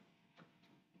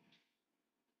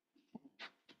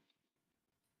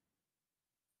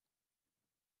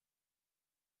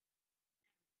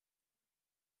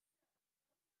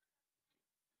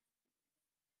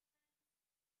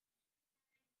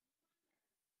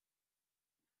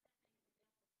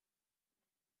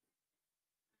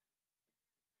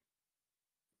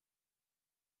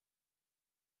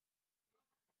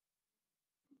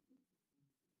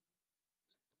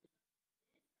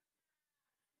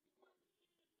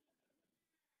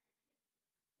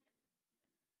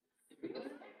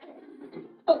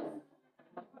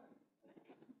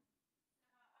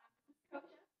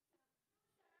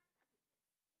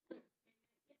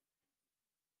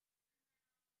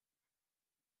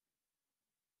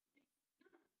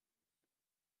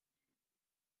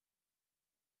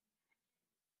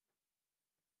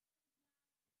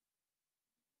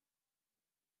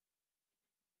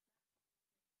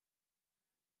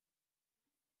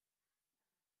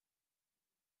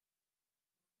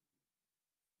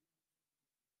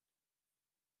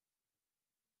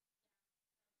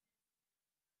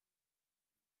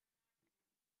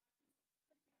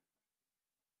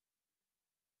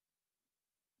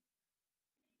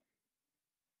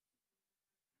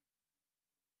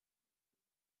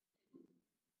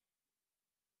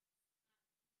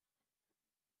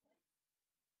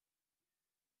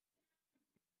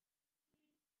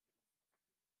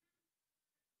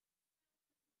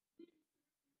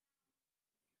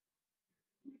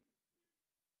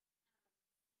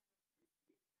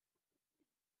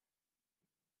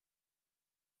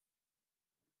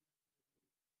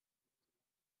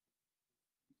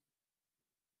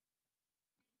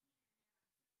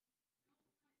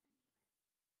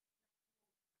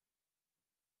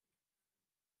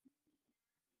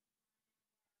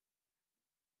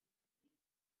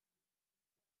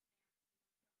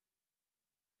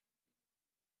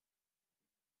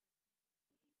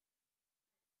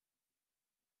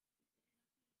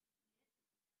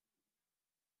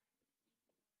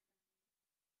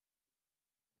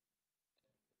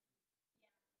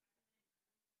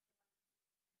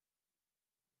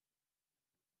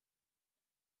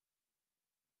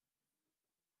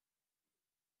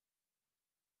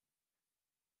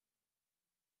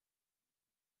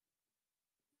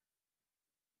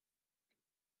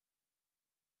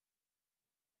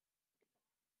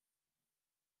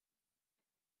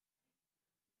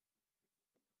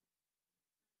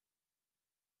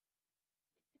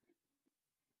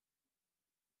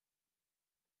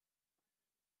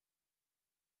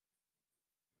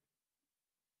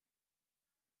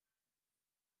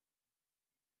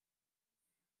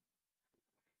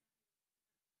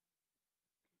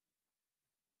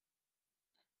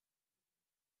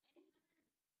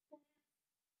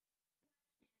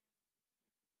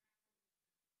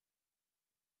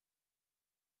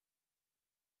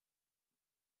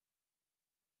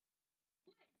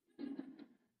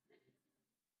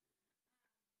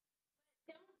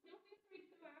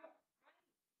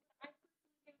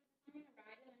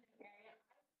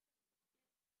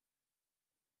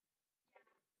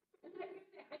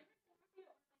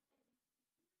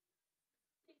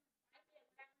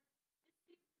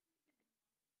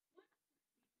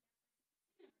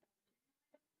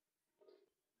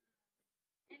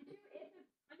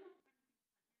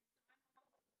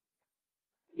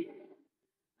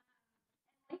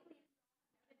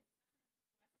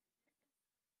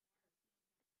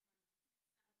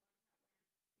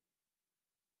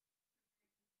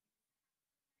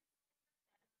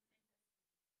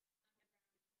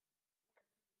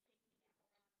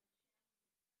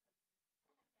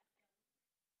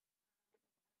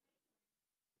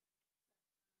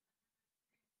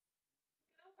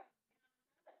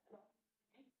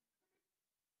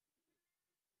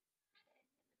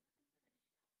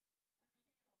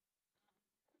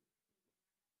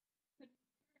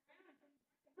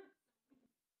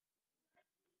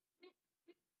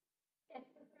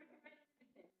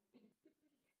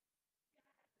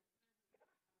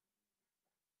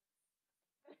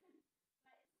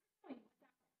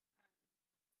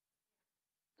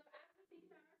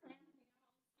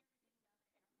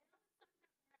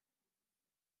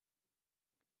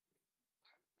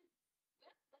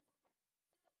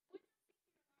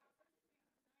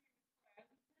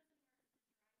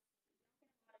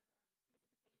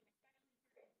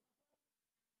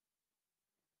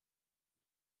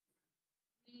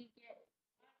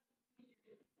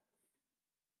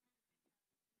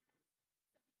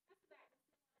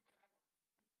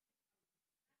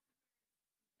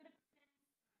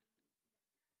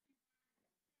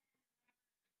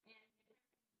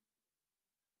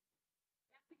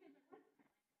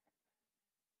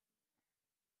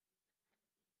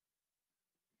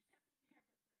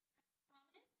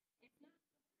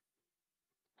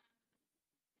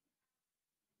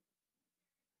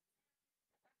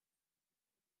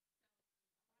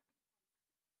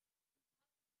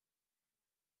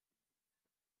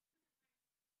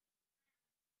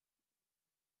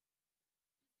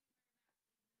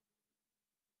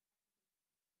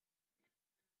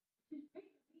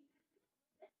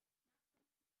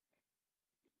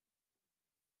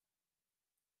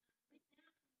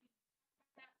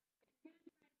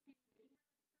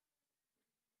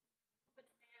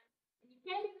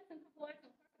 planting this in Pueblo Ag,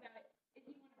 we'll talk about it,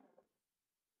 is you want to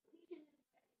rotation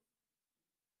is that the animals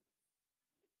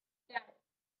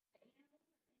are in there and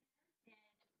whatever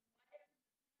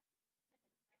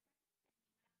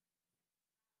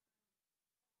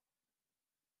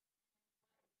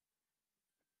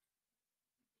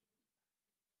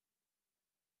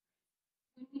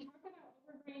when we talk about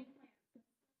overgrowing plants,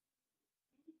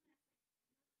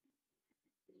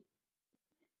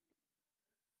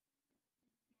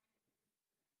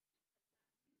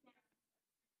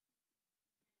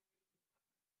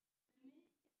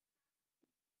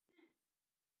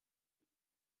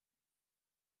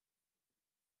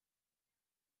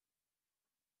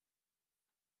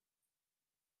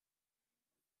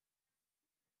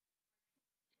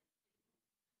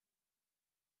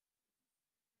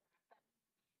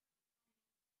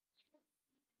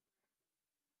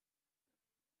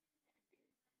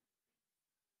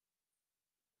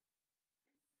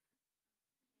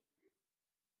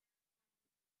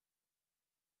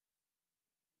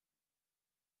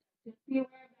 just be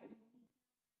aware of that.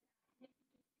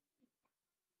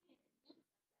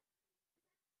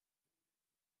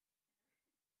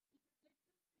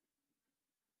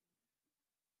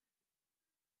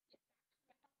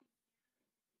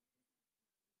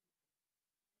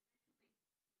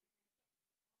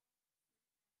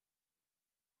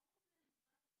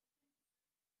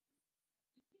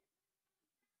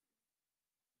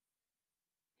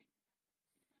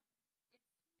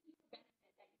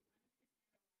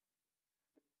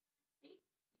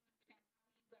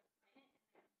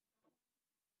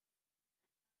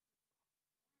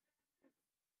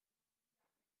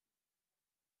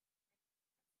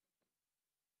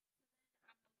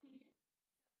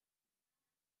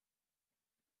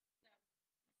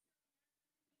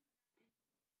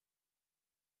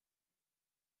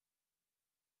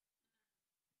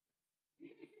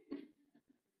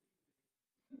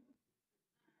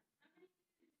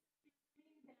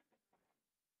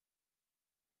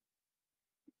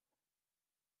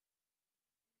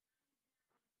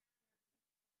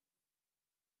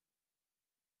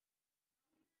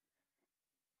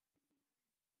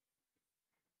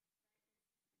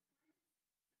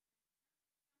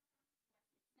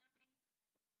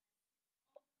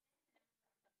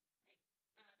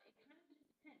 It kind of just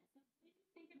depends. So when you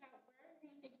think about where are you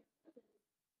going to take your purposes,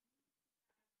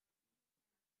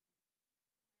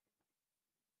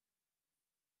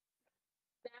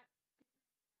 that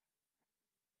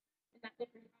and that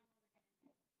different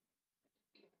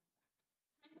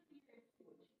time of year is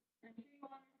huge. I'm sure you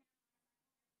all understand.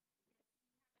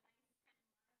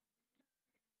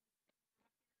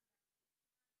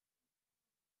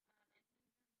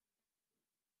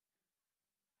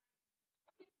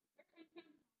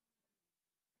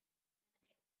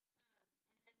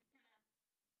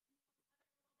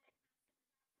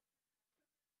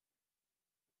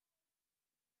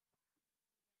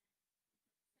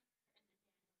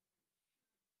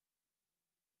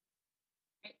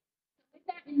 Right? So with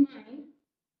that in mind, the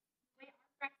way our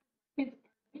practice is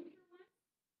our winter ones,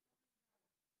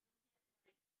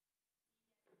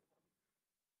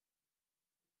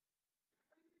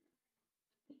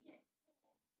 we get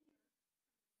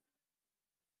growing.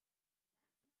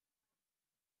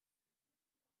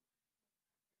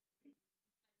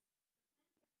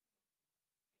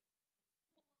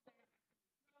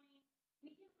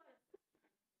 We get a lot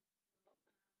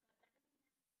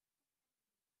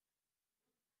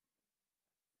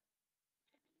of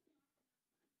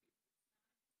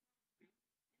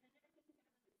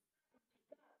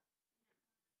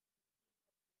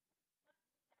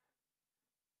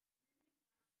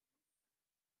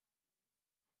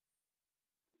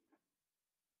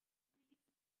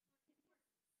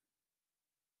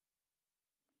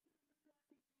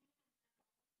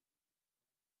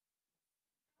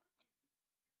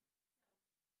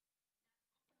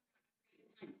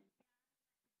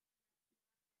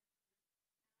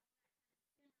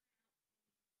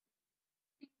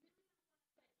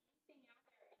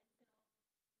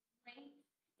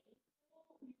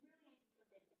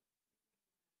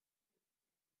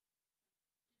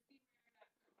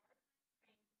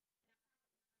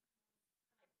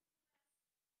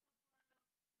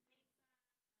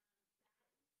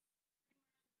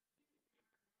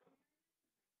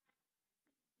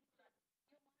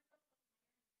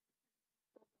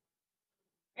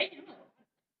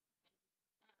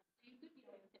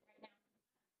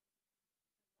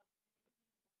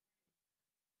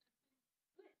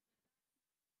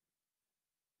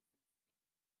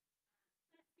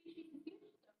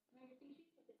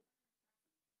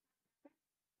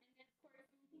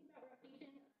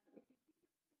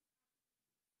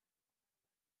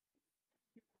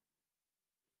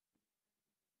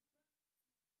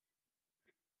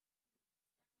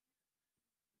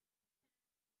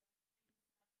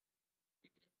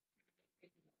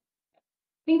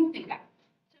things like that.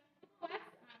 So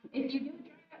nonetheless, if you do a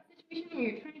dry out situation where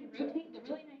you're trying to rotate, the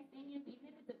really nice thing is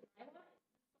even if it's a dry lot,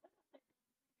 and using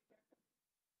native brushes are out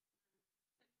at my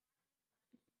parents'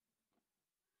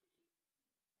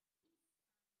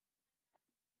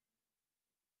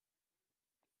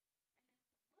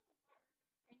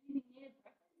 out in the west, they live,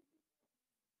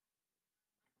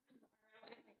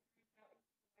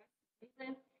 and the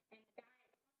guy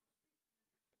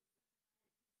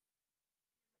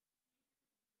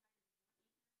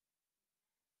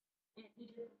and he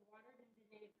just watered into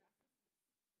native brushes.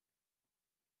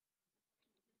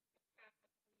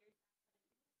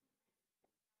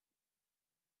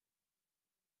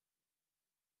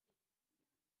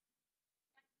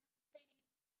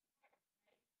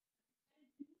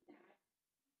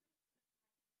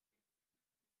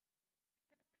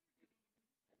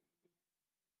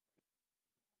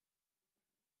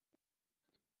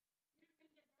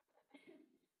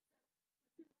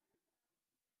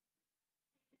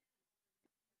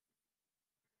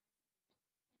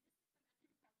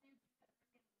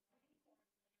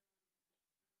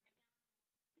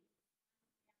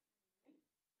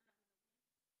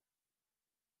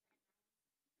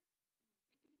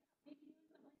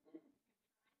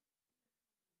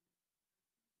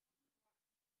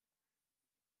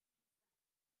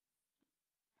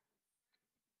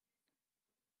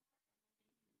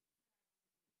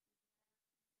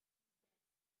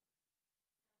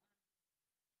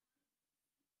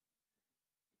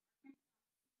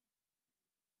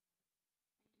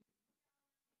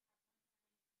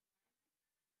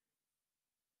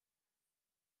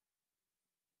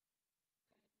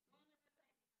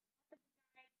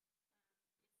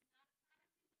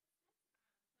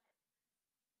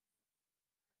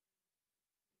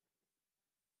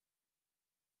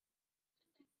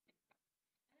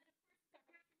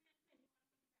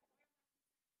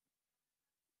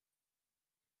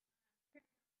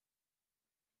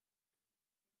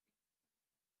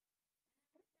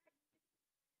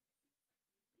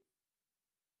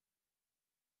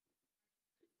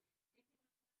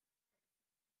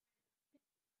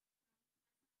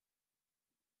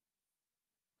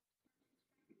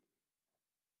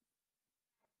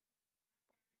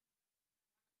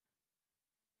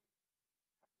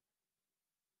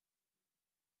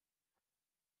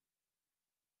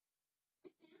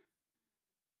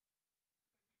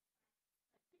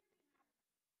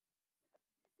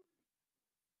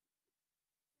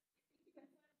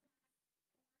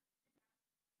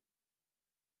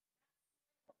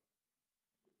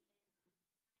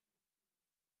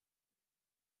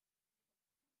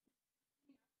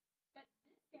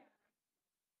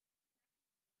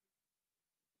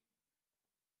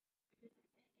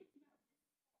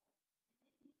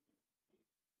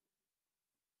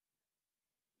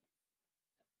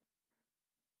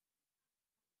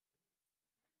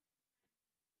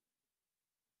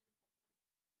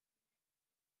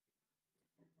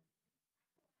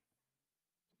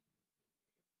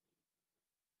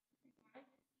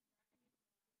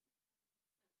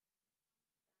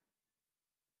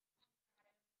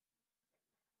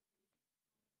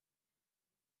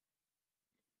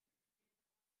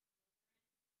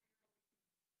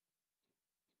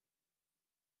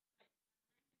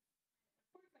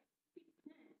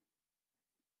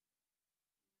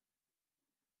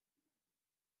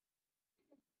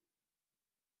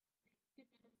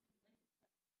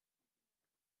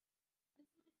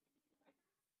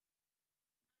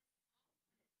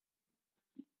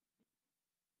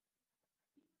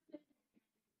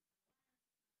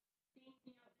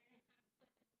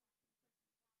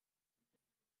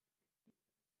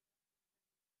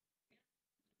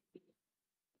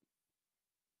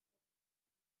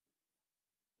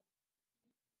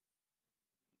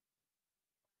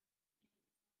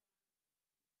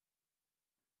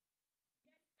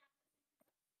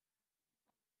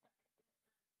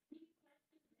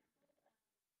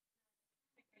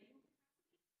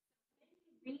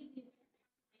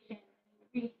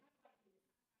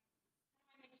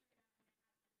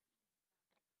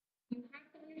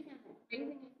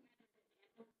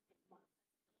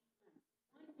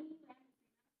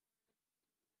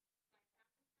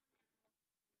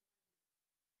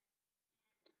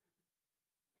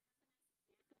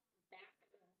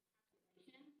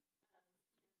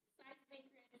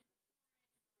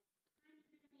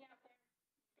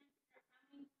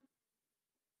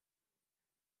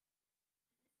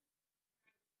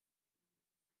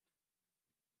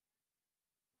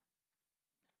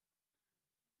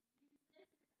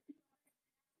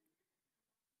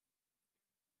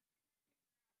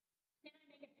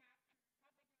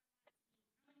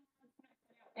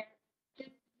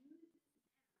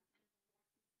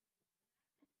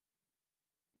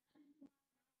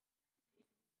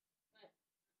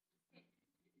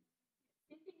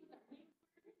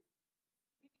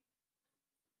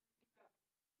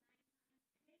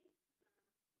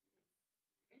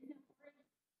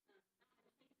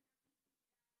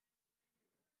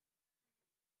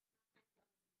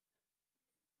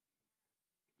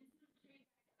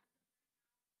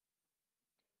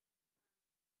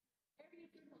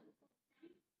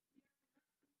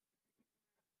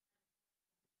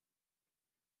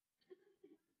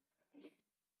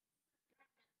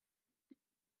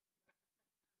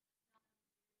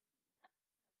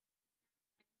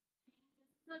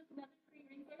 Look, another free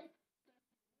resource.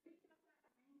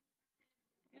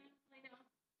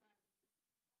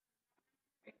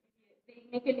 They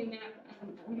make a new map.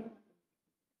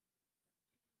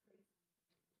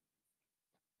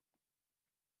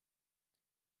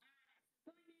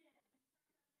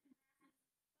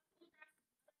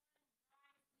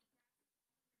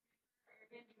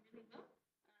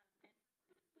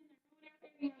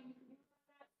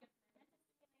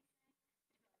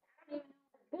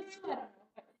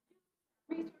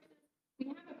 We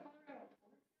have a Colorado.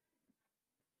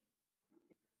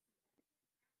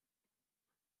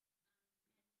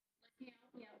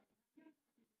 Yeah.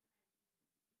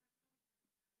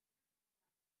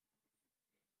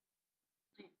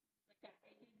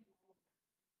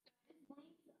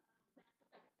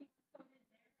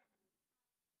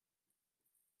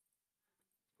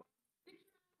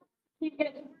 Can't get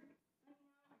it to work.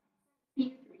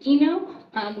 Email.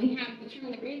 We have the true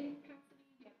and the grading capacity.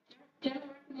 We have general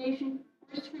reclamation.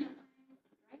 Forest turn-up time,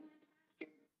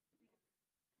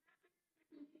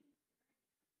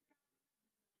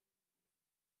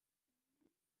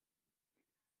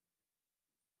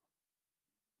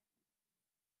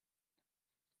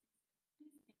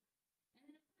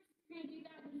 you're gonna do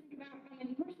that, and think about how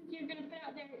many horses you're gonna put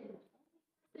out there,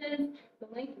 the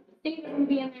length of the state that's gonna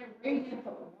be in there, where you're gonna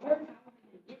put water, how are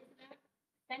you gonna get to that,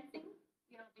 fencing,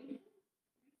 the elevation.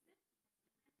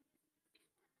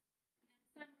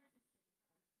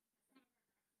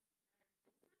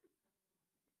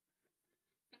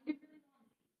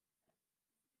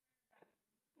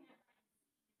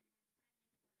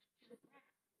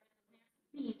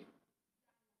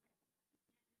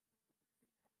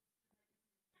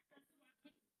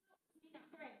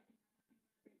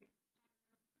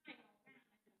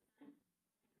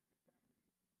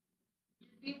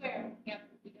 Beware. Yep.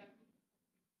 You got it.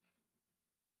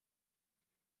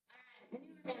 All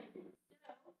right. Manure management.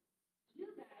 So you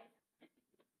guys agree.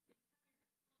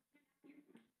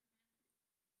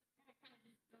 So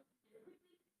manure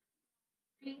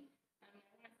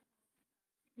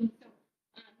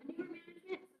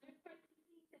management. So there's quite a few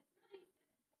things that's really soil.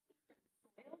 There's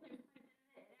quite a bit of it.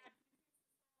 It adds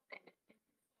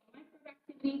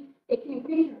microactivity. It can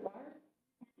increase your water.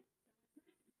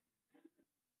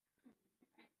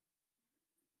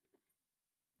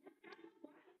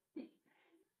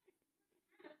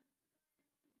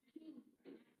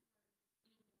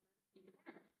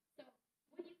 So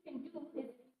what you can do is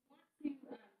if you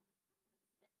want to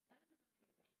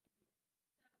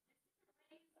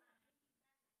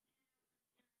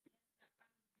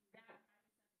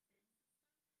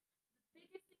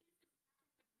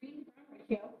green brown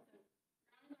ratio.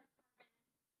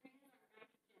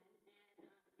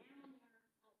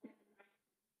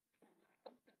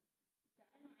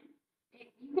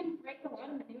 You can break a lot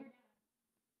of manure down.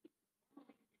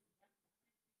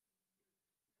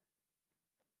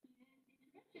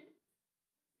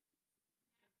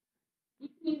 You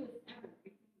can use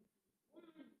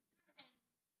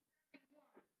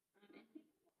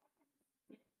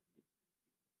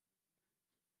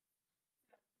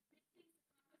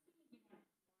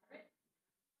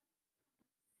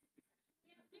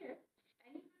here.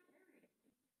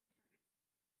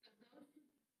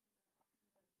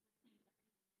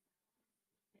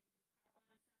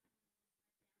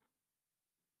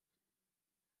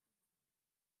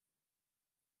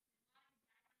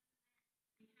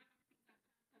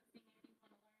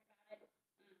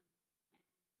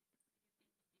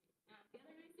 The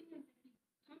other nice thing is if you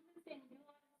compost and do a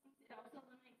lot of things, it also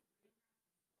eliminates.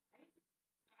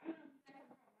 I don't know if you guys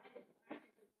have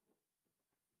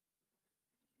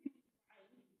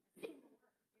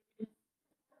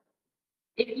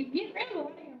if you get rid of a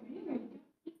lot of your manure, you don't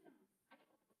keep them.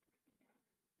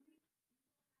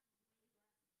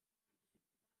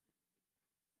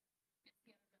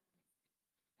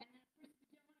 And then of course if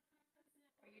you don't want to compost it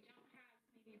or you don't have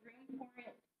maybe room for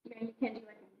it, you can do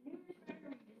like a manure spreader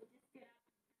where you just disc it up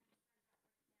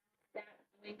that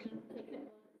way you can take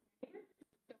it here.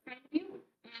 So kind of you.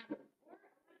 Or a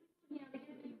lot of people, they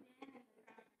get a big bin and the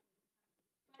trash.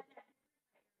 But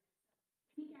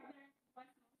see how that what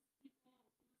most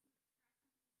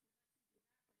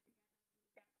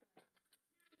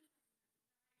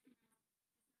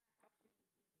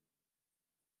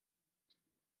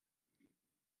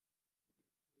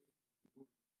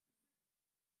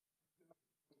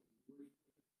people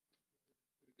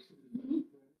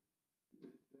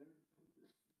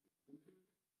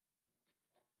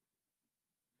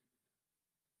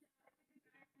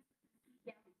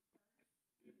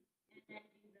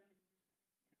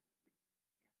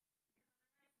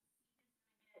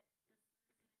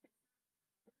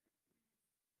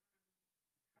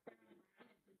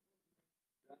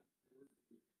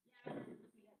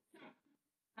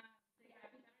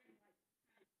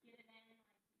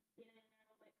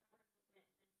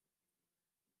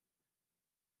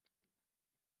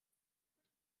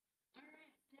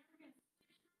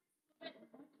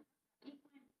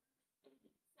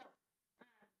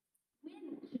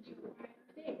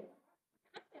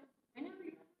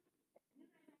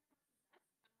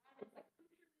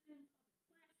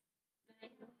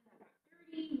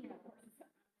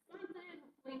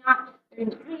not. There's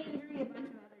not injury, a bunch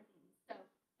of other things. So,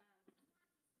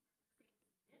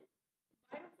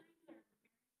 vital signs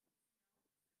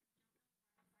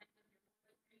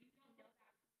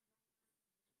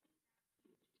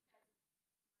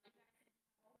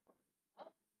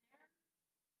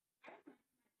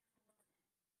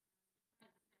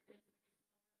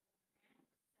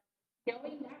are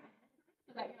knowing that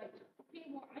so that you're like, okay,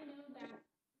 well, I know that.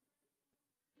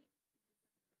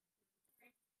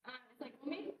 It's like,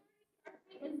 well, maybe our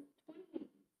rate is 20.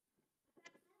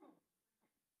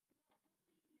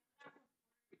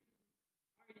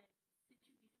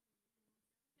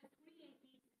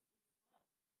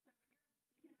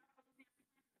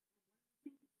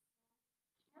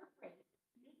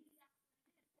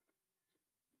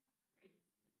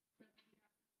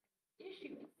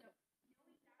 Issue is so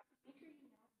make sure you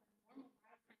know the normal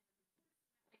vital signs of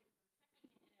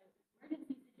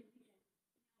emergency situation.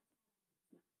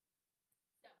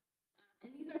 So,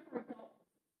 and these are for adults.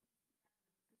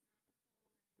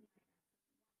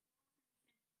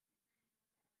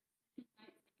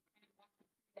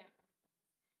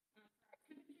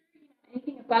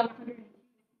 Anything above 100,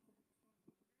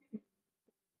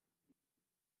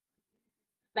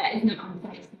 that is not on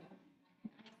site.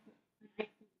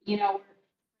 You know,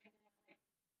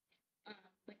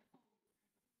 like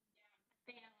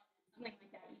something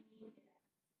like that. You need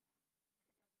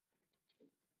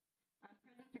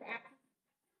presence or absence.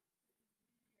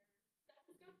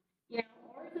 You know,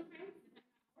 or sometimes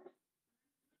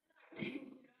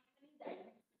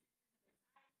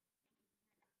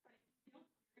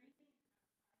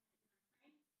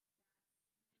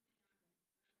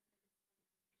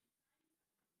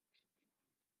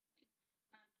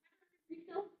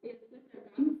refill is with their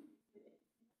gums.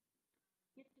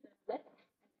 Get to their lip.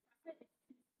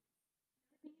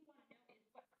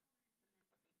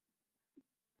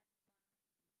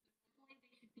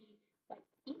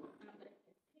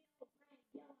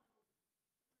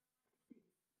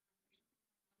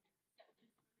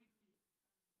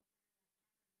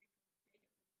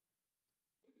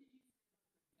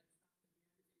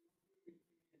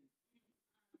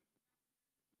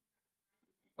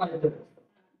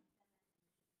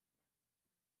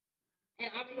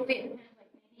 And obviously it depends,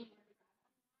 like maybe.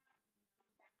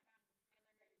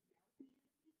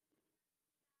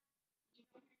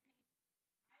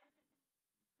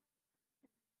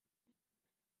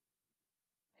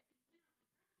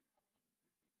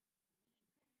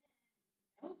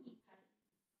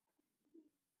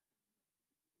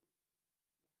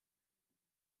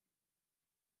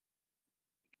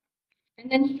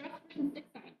 And then stress versus sick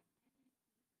signs.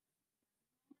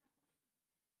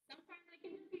 Sometimes they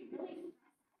can just be really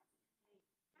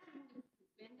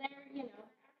been there, you know.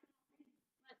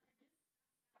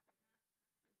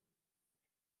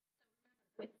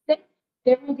 With sick,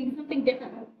 there will be something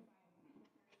different.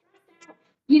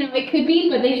 You know, it could be,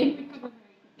 but they should recover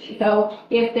very quickly. So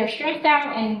if they're stressed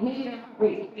out and maybe their heart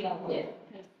rate is pretty elevated,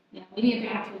 because you know, maybe if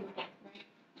they're actually right,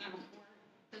 or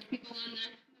those people on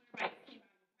the right,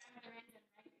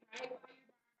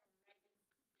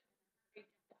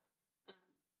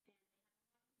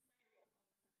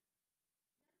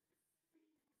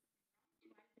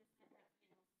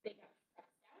 they got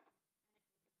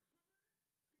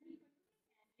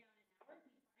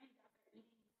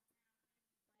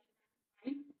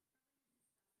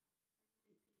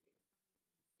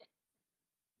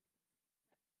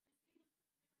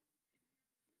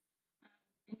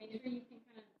and make sure you can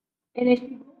kind of, and if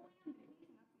you go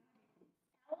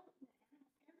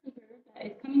that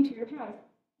is coming to your house,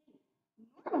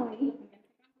 normally,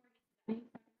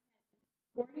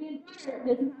 warming and butter,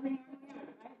 this is how they normally are,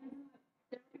 right?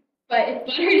 But if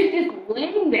butter is just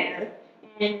laying there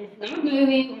and it's not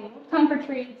moving and no comfort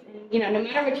treats, and you know, no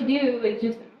matter what you do, it's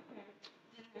just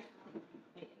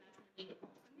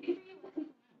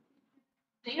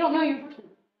they don't know your person.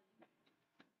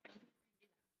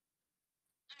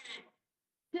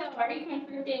 So, are you on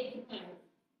first aid?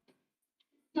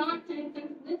 Not to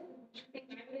accept this.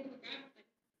 So,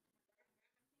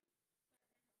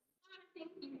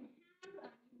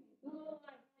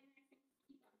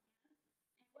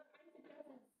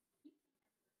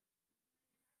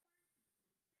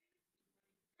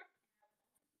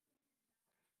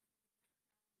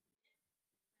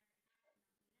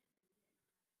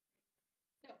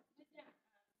 with that,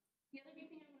 the other big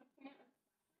thing I want to point out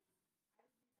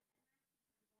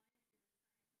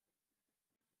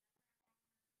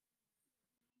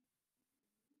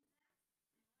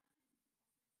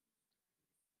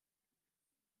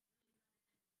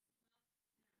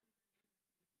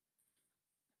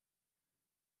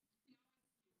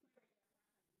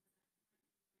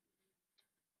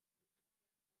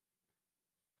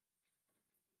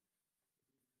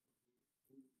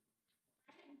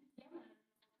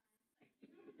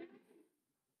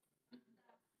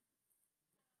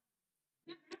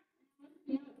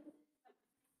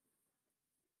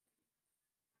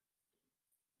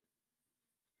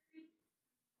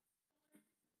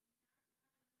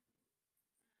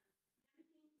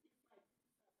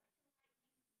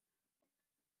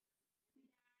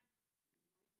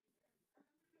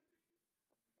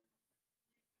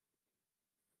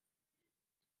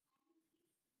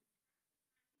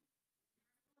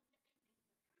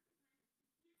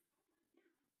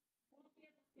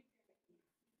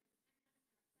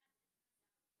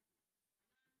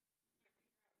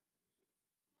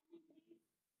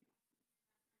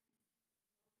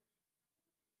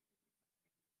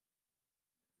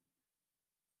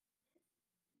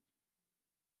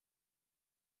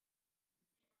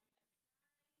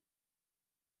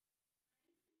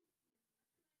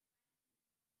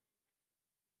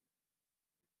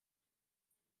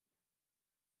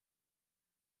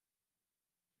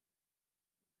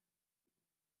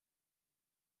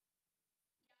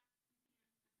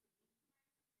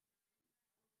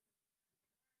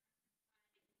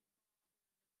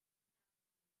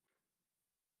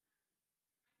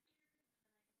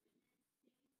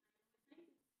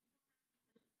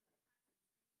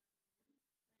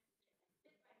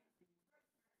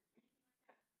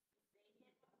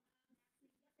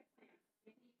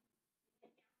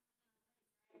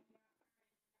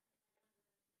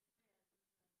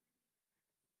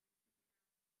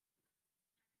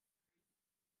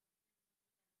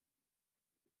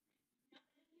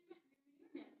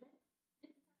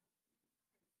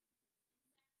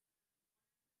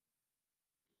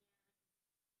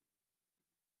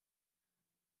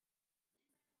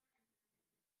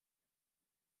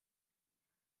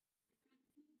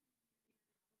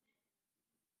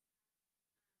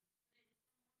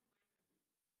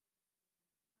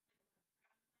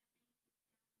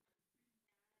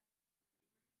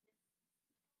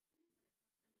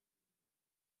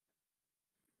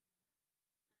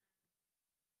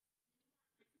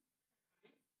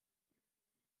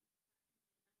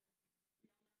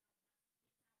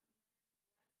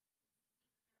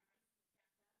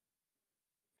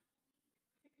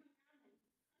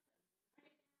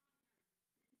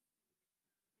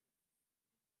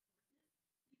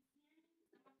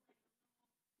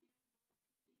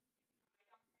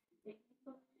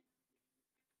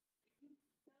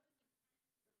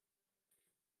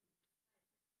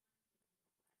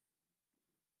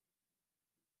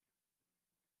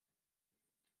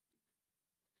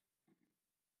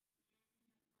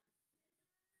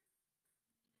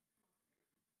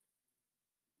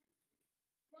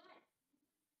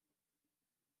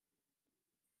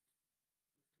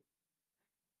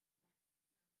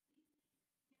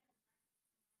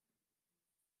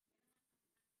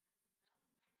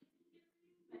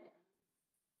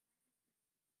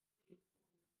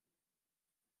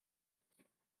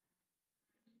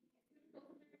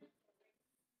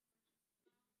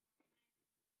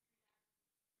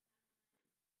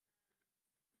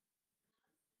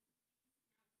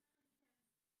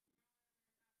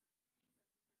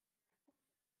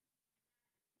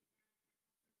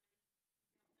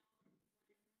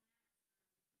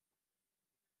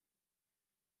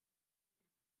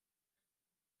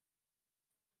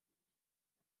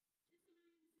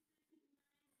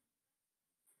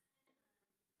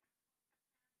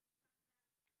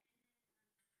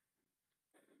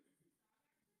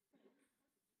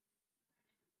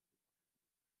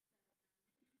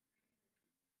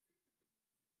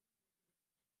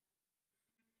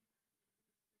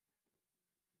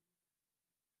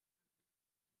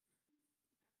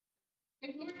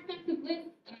There's more expensive lists.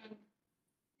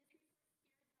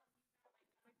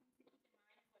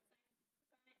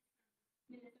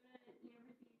 Minnesota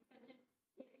University Extension.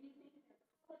 If you think they're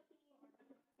policy or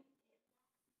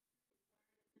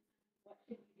what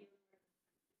should you do?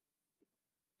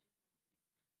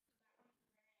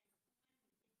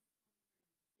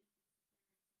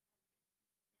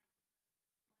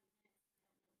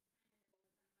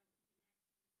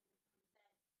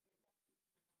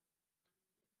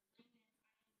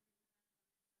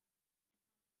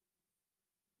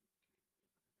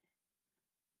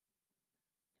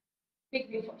 Big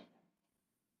resource.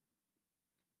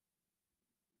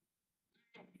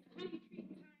 How do you treat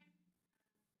time?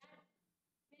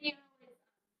 Video is time.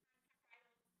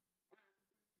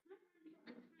 We're going to just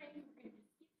skip to our instruction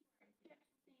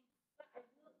thing, but I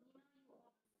will email you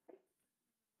all the sites.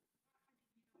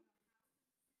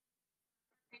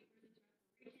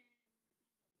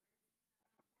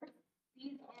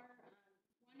 These are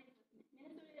one is with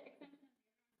Minnesota Extension.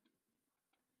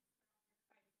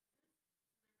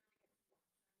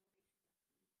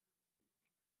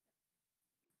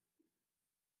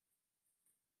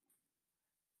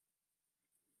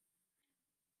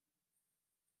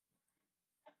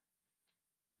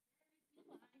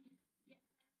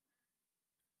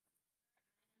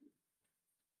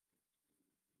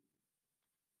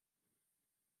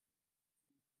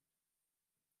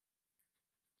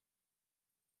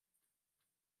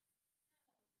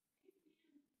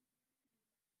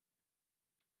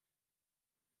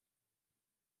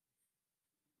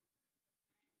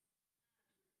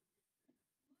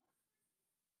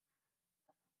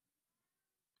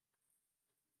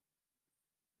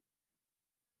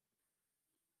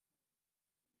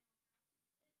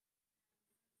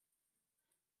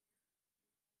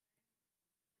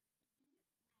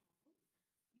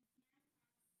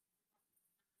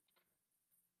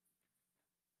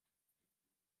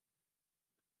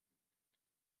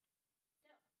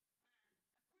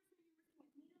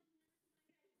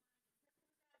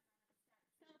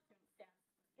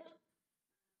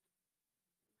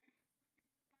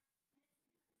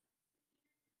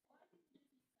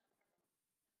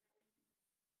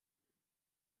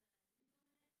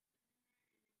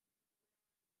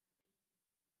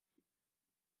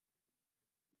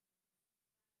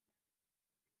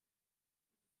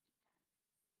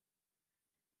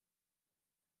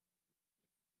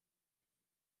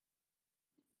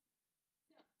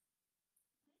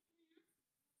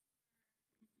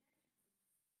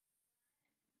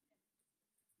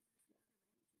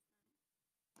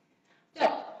 So,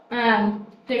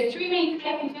 there's three main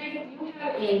types. You guys do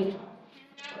have a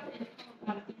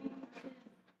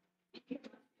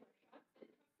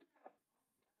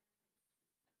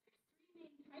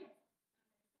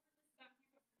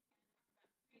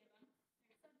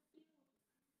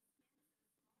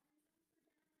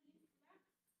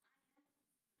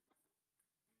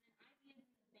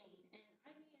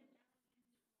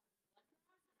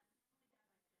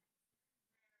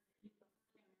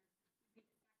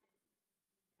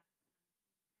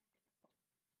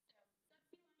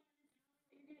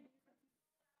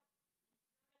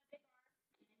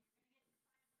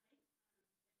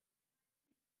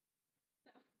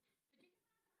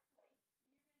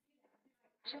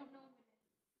I don't know.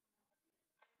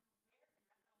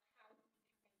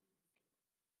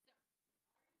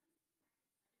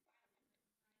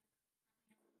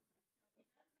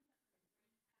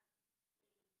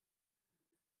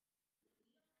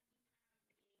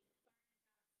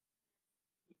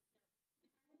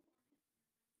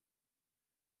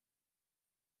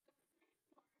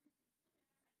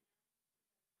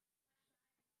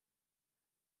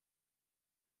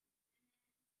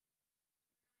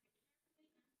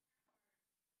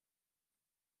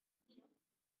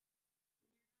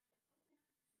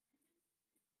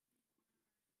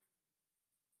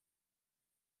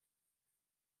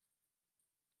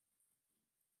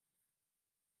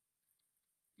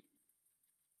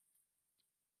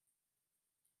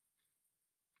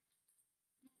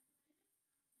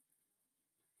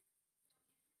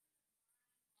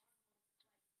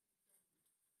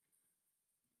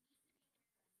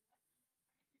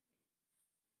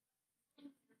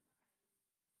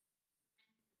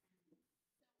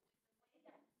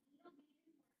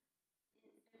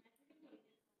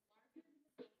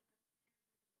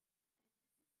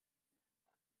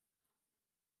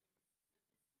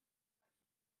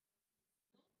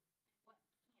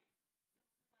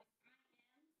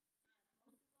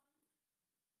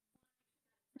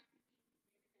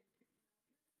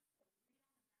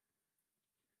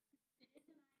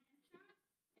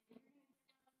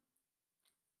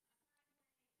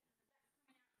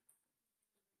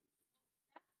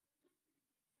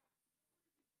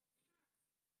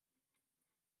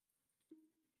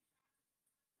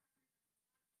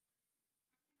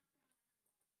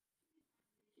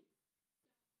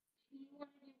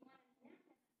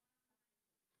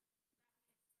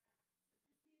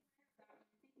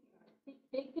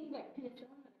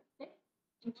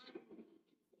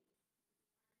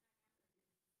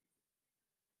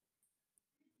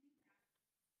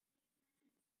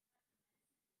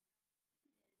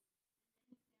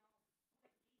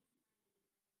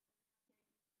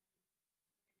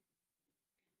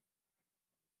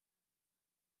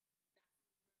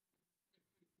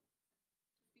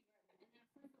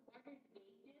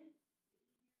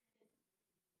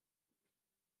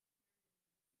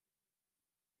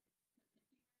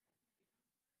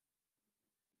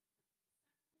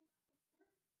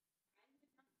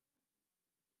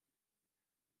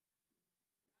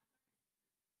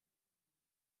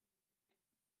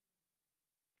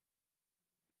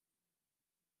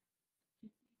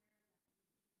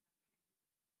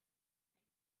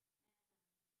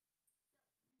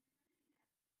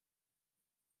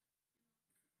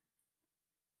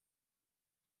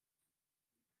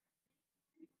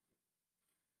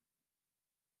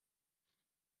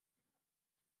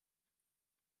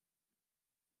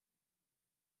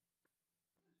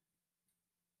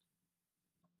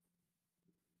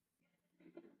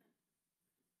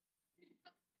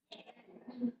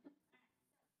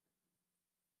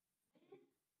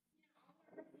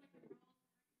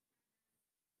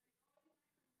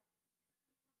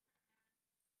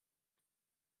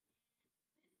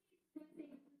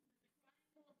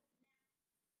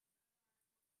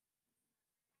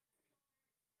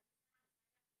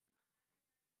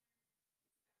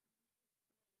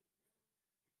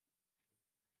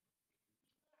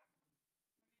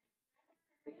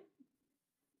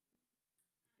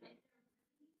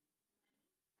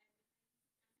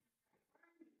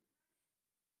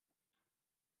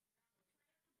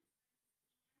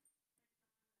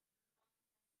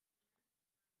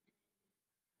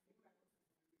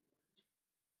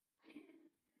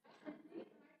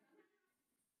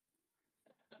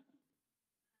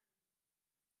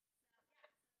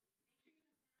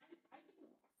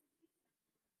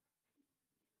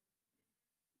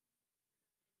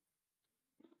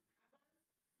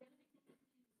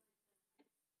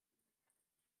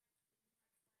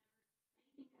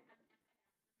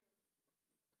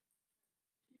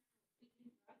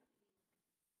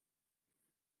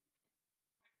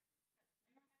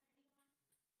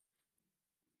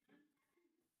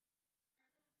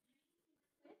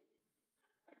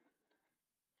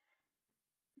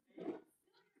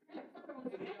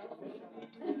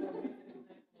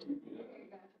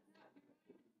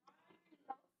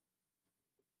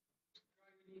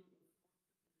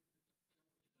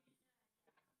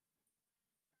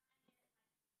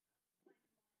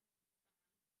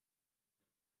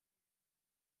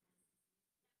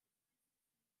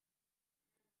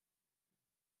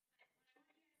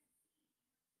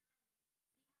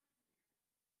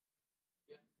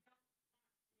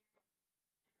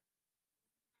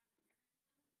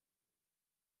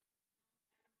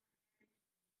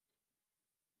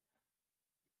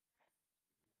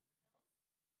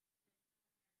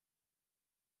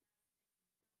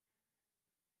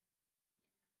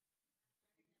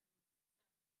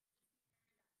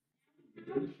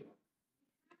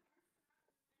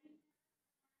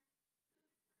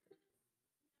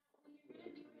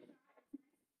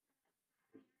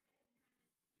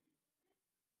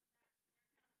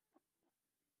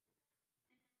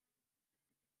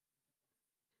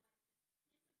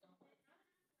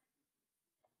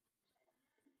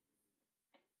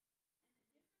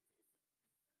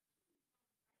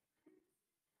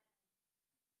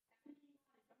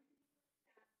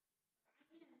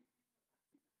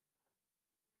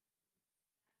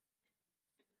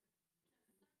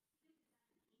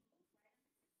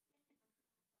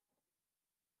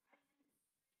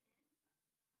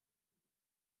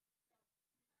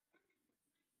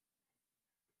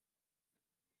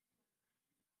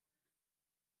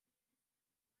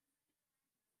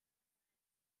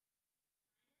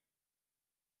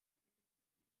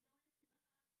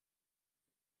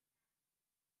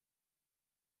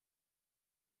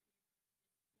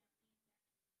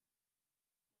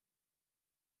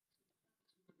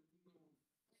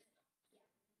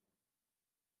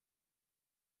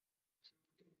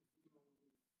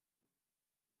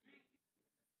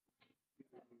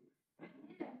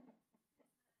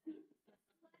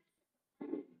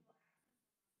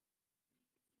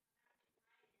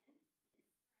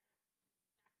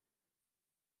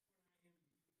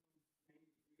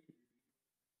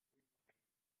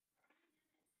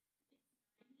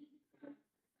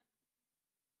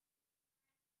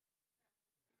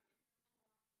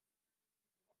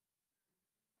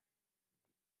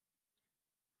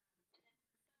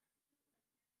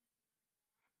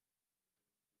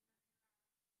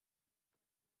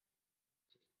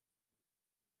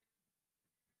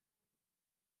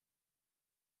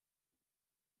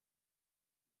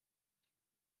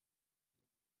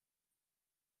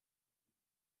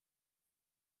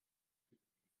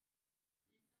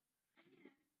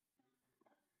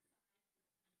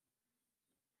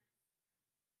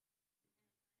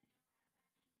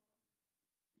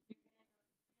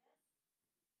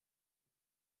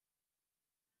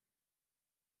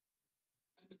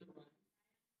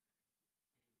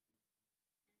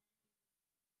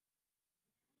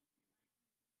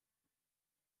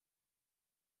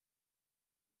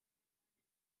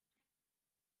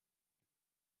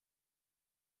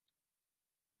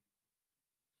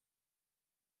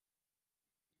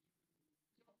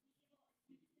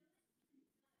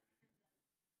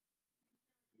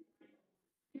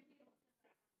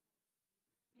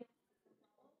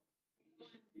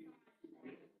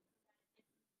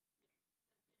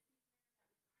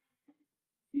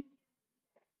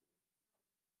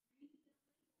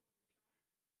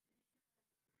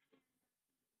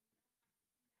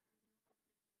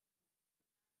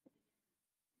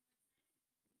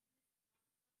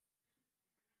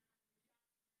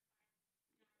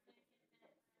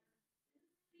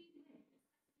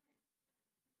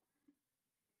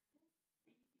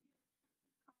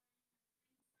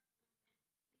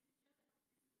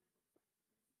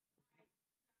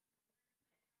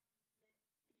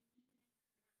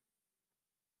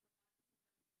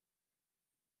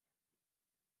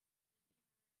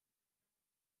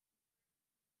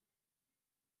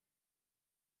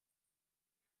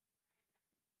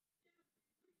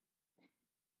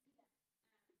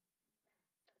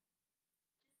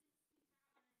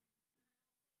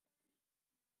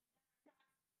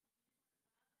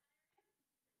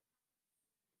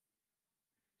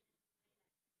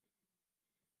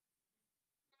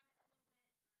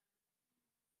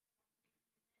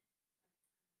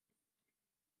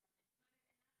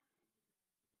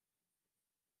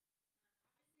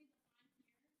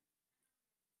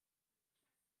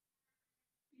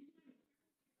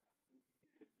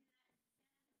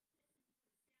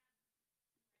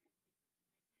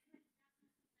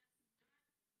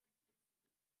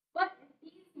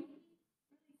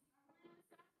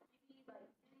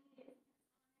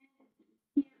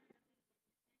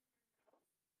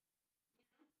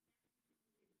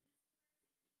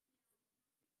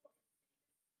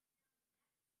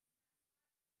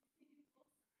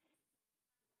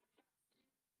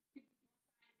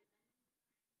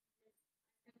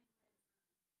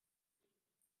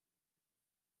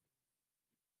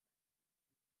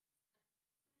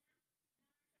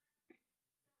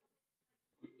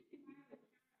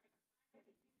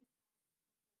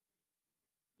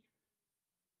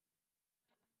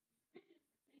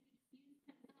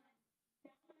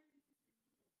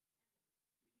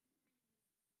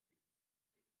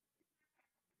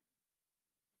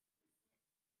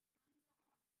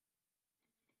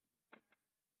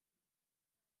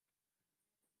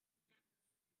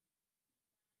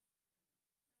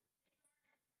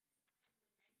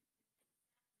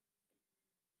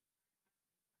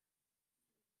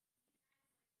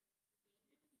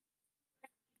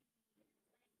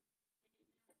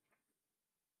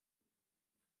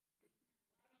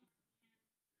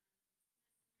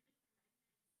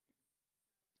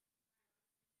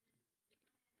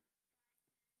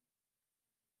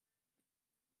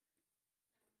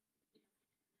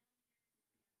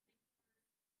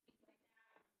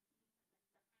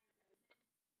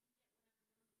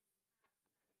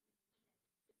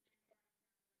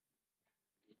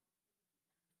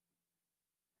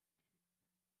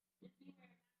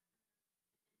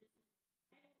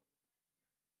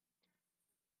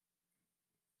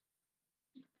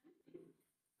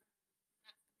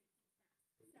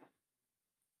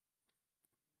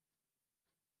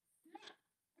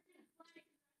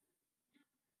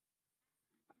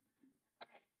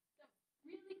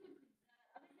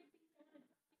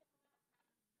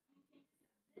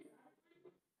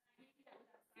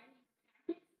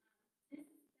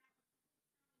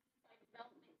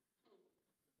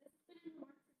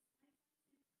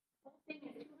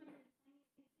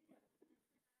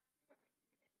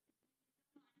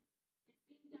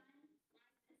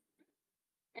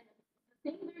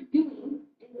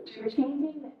 you're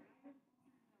changing the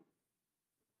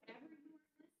whatever you are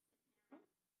listed now,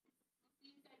 you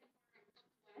said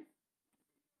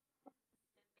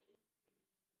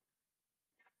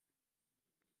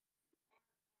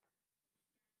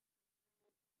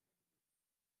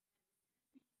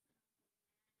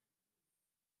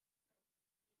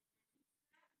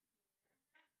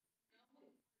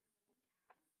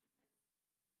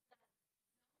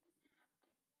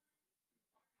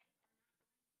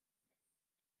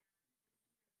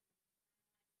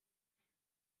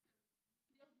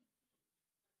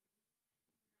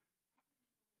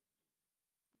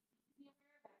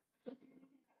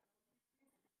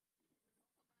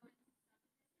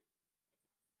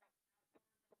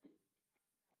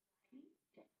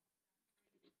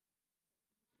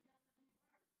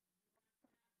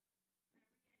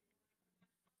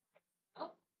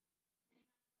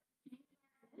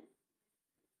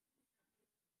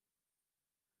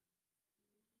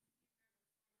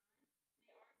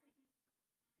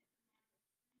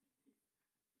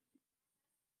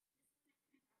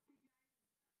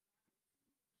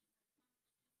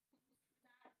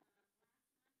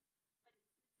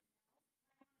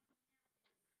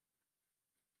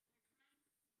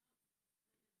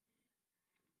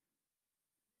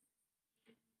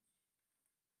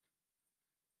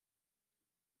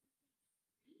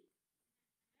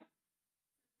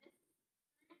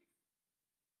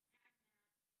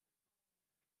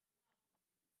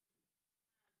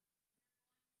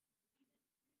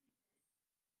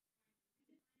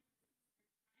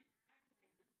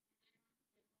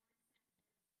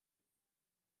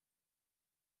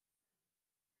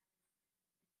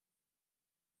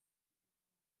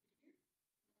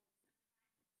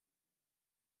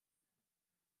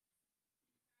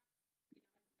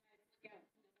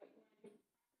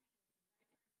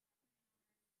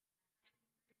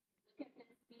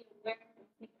west,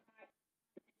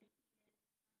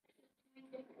 be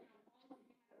aware of the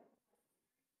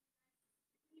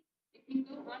if you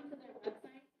go onto their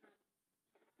website,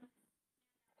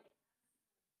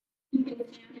 you can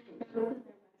scan it and go to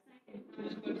their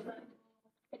website.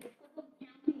 It's Pueblo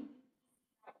County.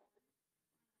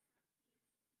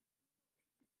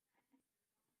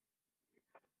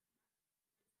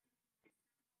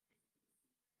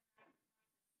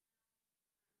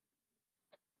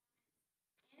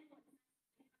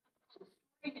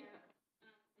 Right now,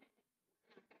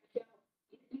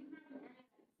 so if you have an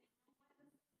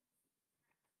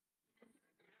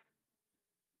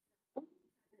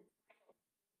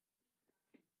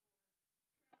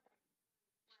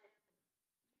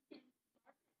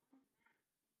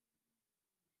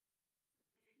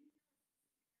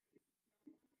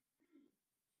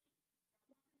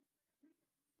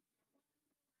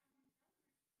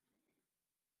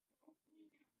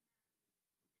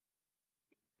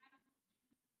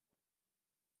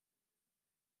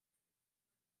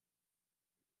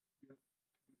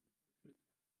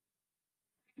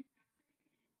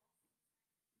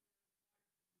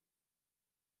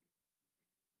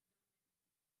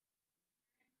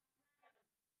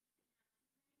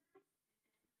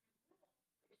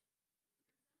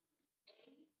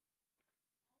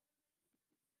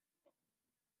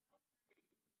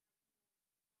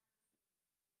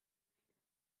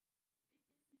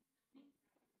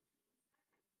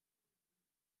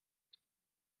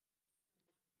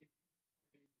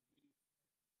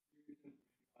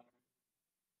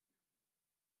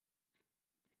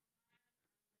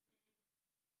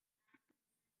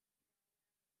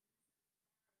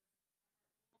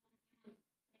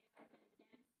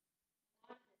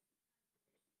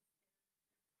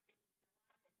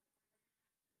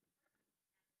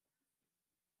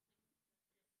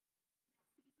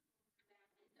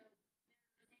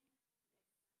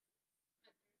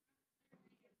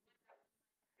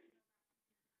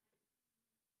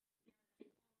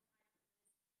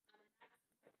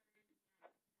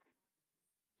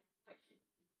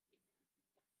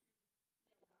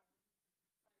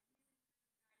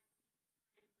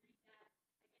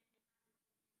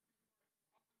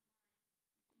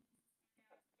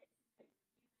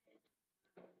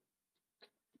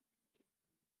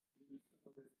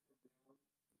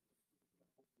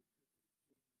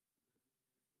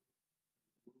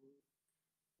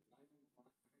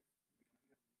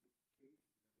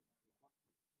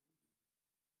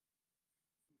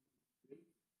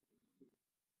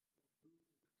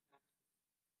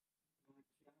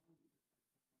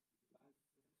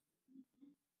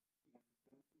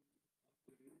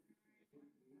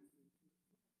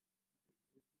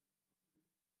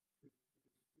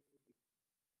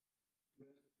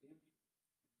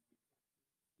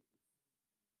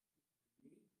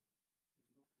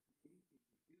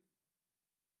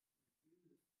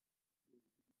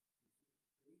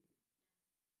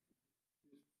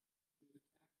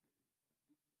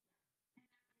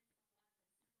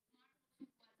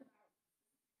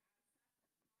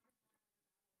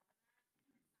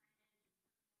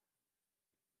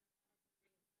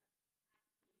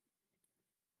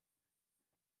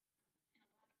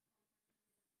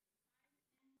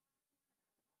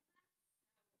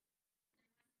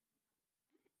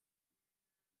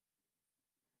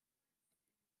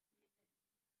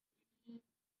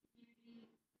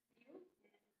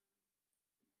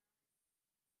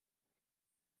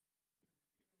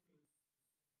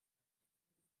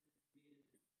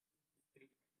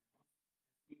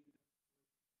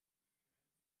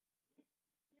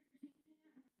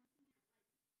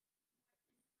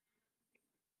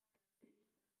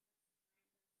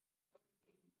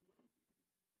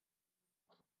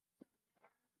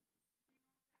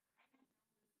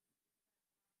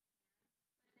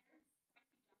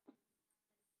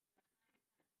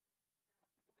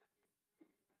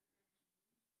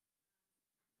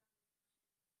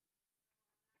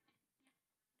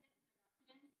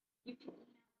You can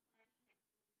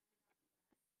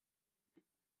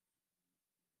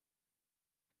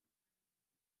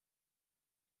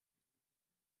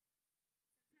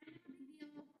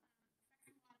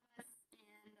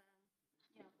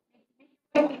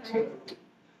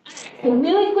so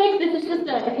really quick, this is just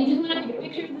a, if you just want to take a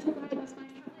picture of this slide, that's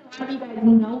fine. Probably a lot of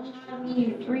you guys know a lot of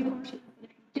these resources,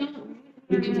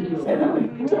 but if you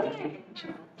don't,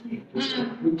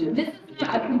 this is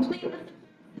not a complete list of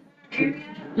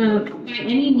area by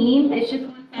any means. It's just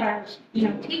ones that are,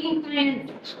 taking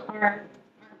clients are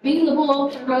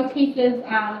available for most cases,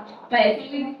 but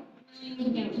it's always,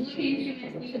 looking into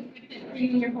it,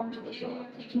 training your horse,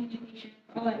 taking medication,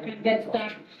 all that kind of good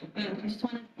stuff. I just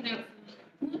wanted to put out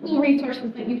some local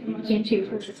resources that you can look into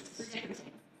for different things.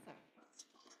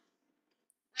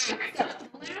 So, the last thing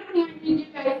I need you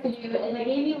guys to do is I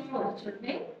gave you all a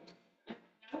survey.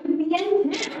 That would be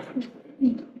it.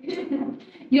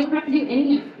 You don't have to do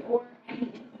any of it or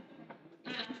anything.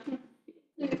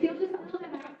 So if you'll just fill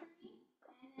that out for me,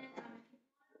 and then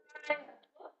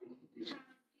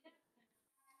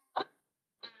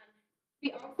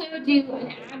we also do an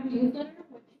ag newsletter,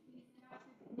 which we send out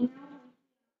to email.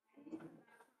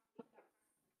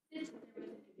 This is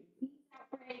the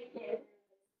outbreak is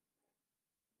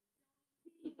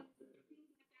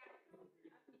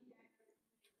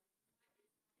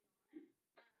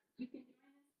you can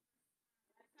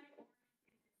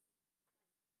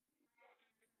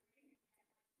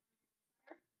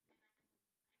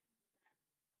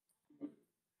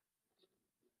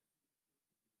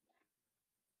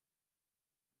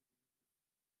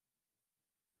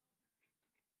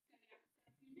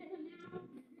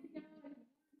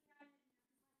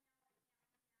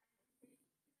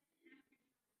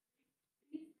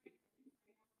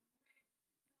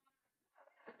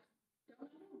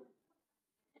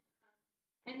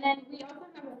and then we also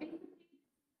have a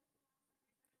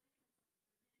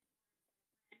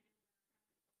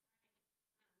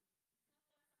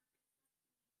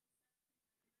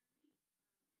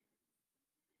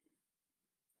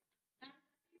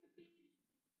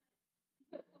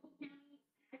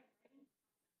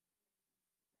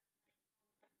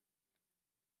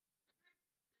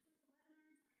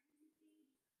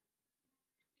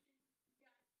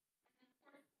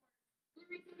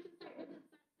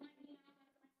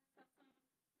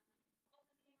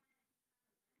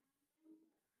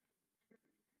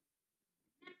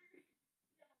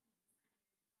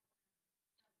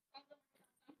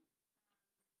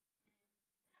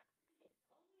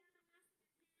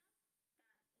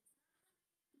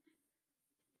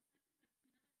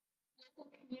Facebook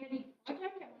community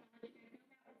project.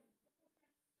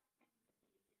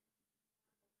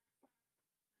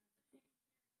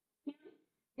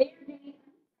 They are doing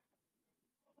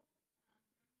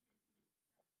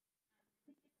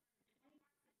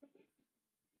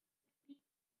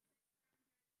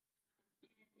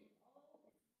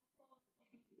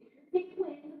big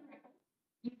plans.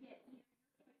 You get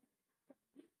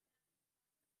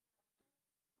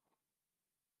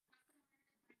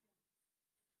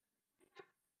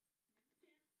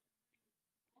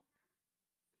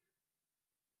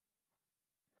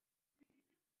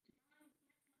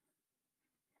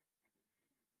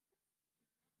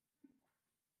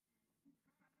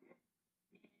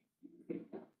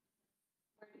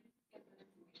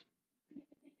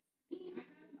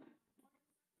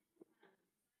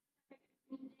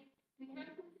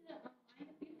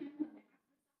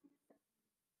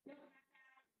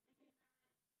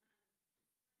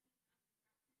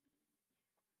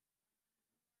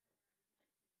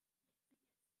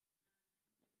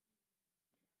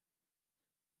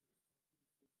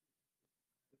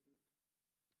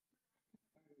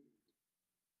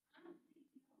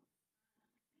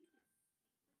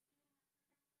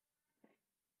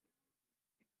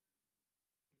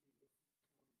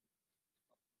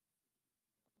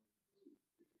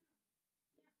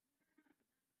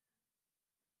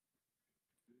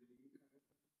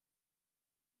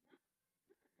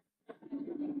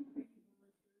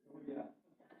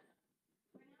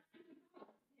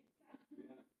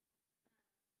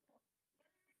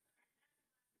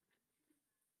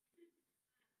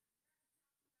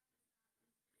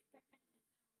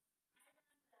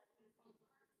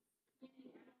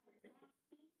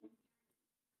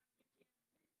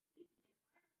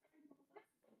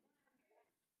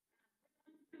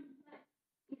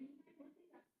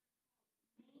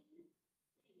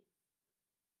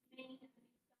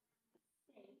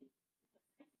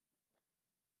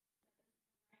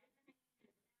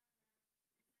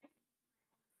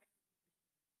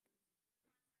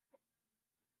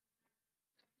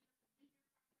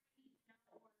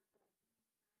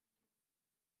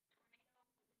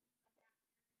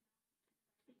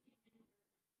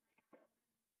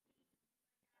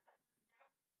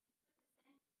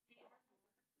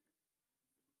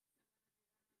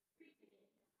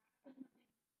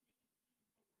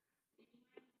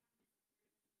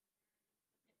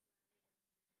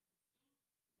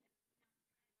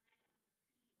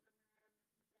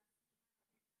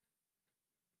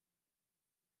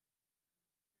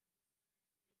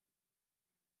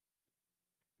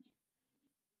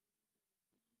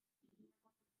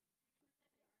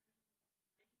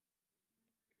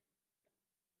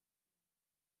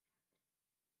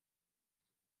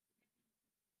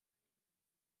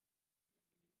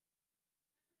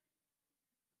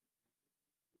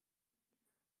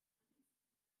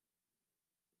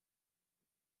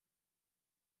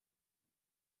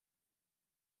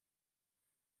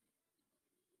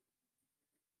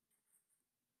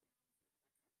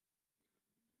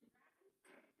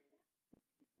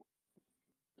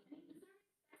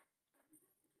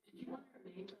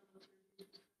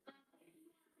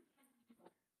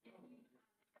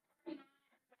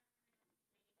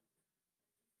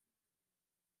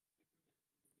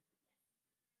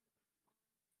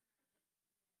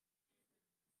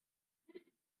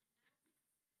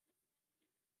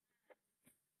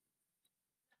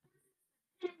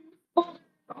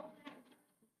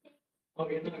Oh,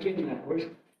 you're not getting that horse?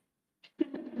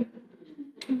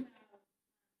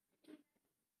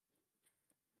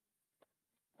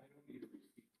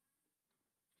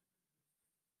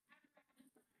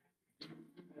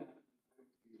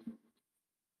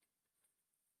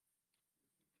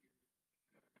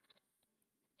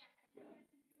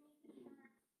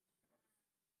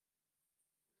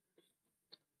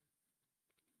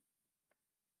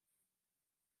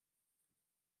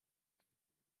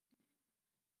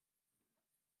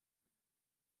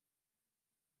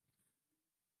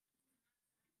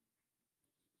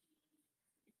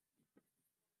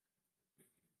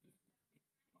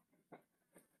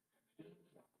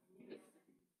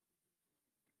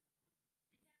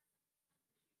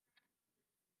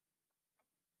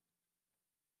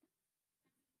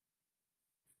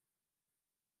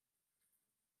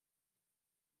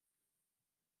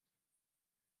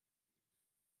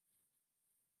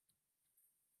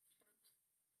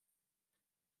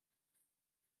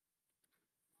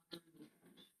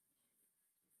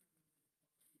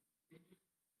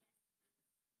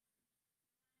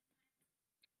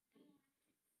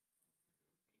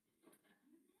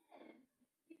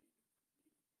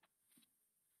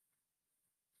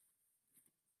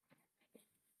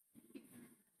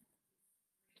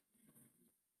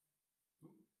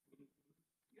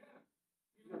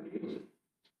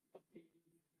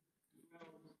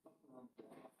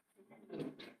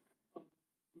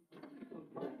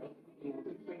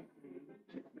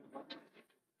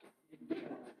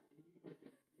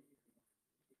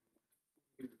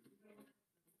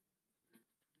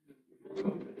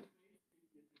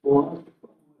 Well,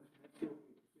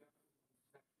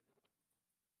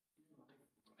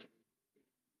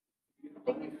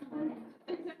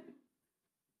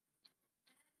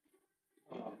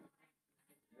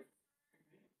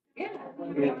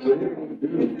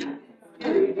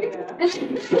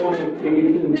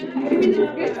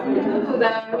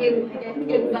 That, I mean, I think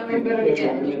it's never better to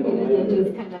get educated than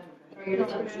just kind of throw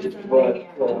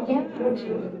yourself into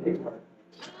something.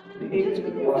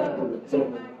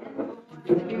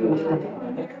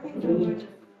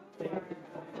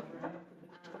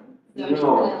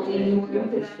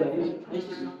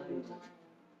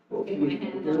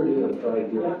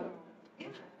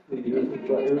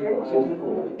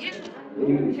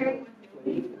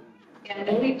 Yeah, I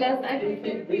think that's, I just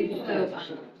been,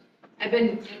 I've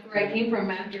been where I came from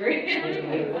after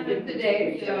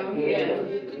today, so, yeah.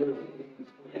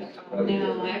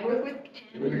 No, I work with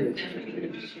kids.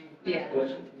 Yeah.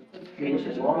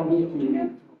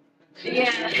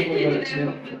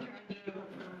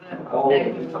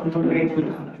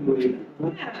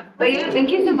 But yeah, thank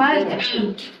you so much.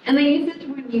 And then you said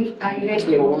when you guys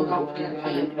get more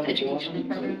educational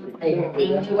programs, like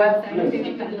on the website,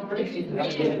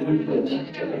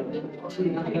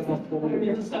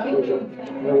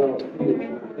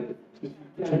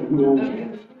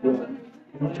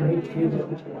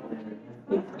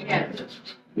 yeah.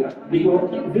 yeah,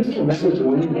 this is a message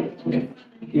one.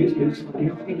 It's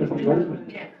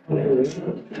I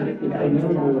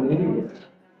never know anywhere.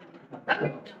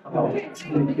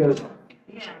 Because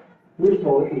we're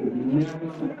told it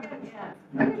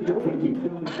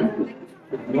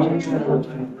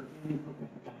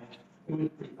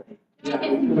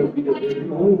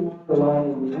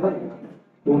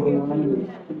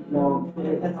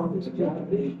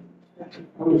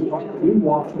we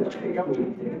walked it.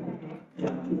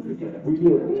 We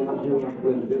do it down here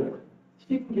on the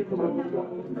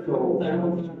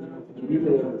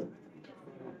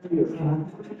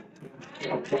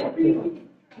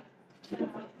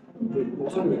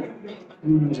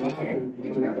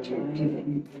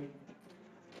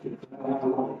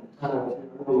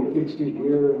fixed it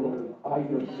here, and I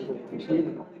fixed it.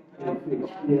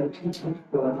 Yeah,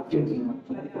 but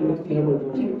it's never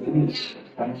going to be.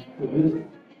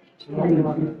 So I'm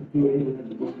not going to do anything.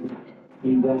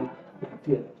 And that's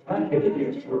it. I get it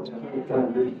here.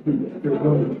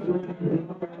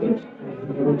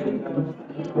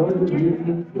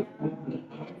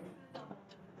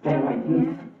 And like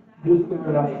this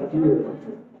guy right here.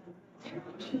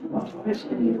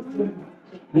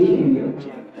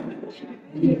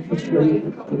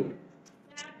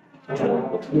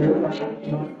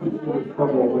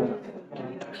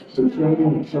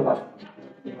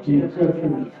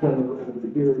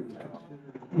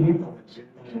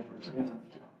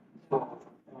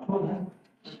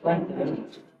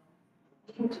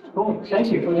 Cool,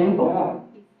 thank you for the info.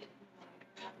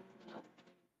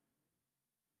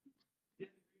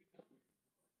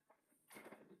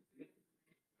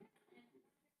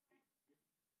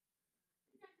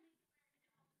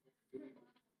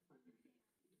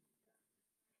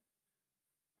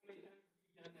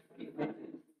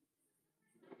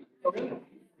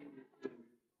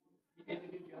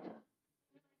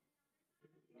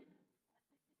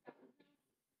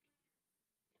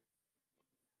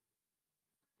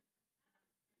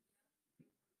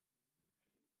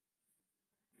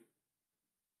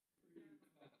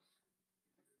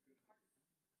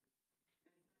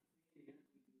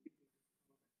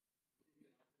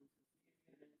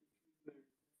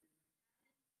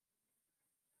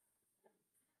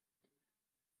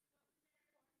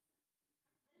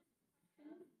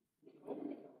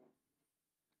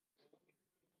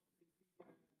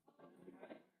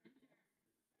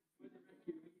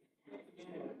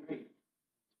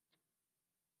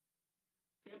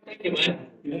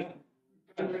 Yeah.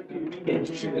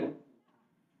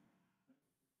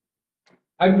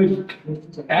 I would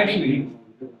actually,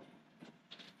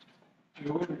 I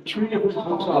ordered 3 different books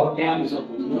off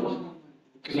Amazon.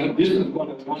 Because this is what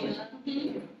I wanted.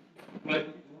 But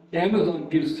Amazon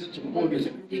gives such a poor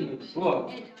description of the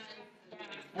book.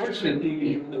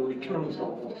 Unfortunately, the returns are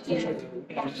low. So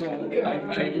I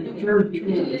encourage you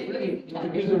to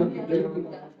because they're,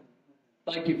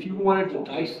 like if you wanted to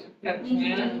dissect that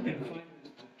plan and find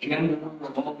the gender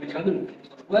of all the other things,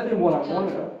 rather than what I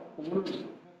wanted, what is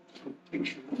a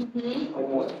picture of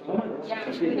what I wanted.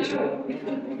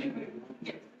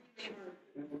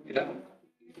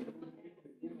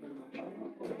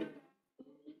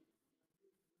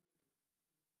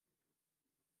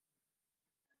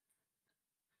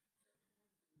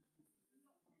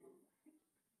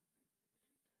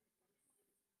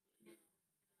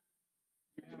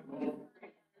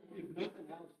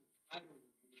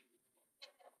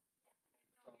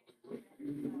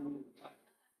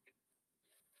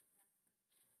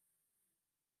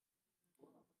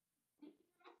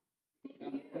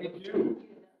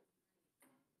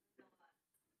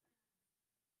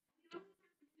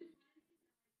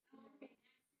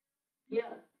 Yeah.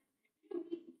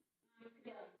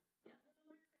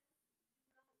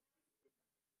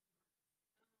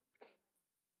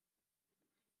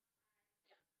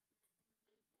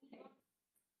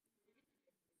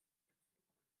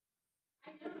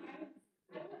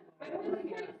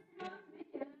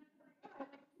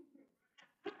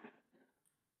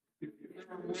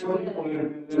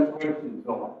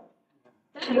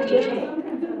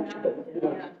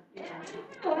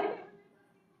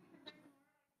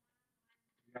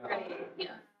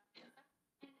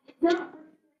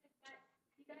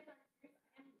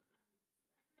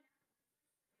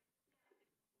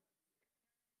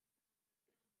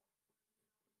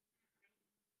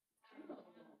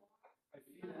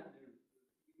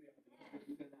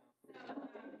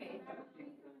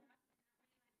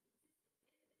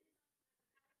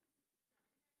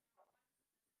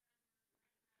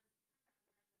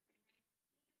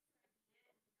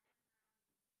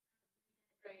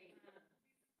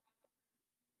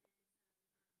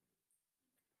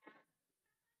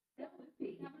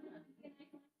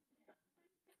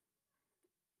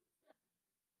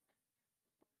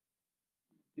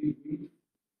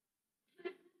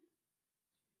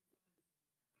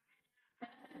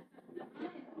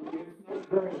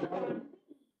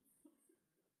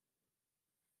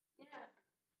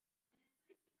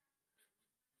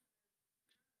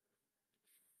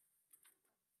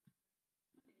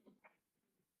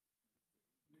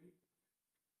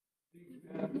 Thank you.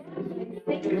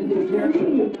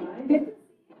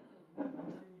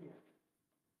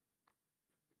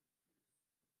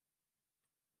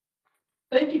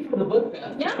 Thank you for the book,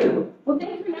 Beth. Yeah, well,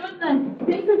 thanks for having us.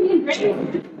 Thanks for being great.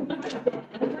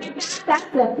 That's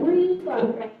the free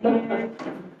book right there.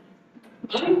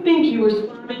 I think you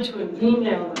responded to an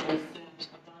email that I sent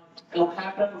about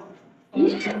alpaca.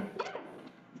 Yeah.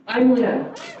 I'm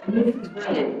Lynn, and this is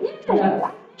Brandon.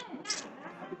 Yeah.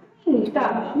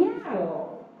 Stuff. Yeah.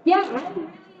 Yeah, I really,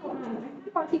 I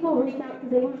thought people reach out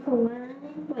because they want to learn,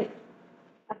 like,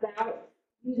 about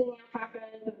using alpacas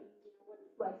and, what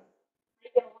it's like.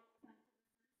 Yeah.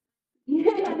 The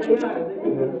ones I have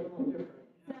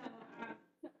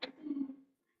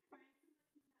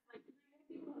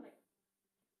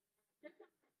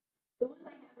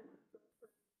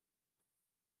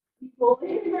people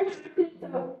interacted,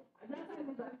 so that's why I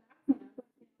was asking.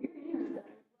 You're here, so I'm glad that with you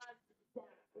guys.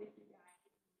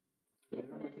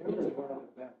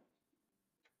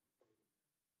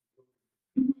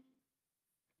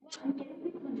 Well, I'm getting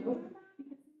people to know about that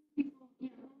because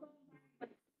people, they'll go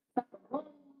like stuff from home,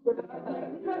 or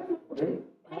like,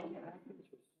 we have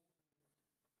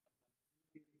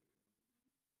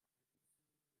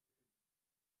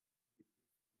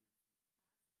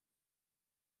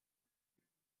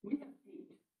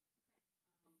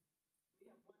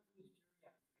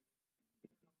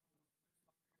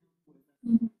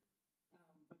people.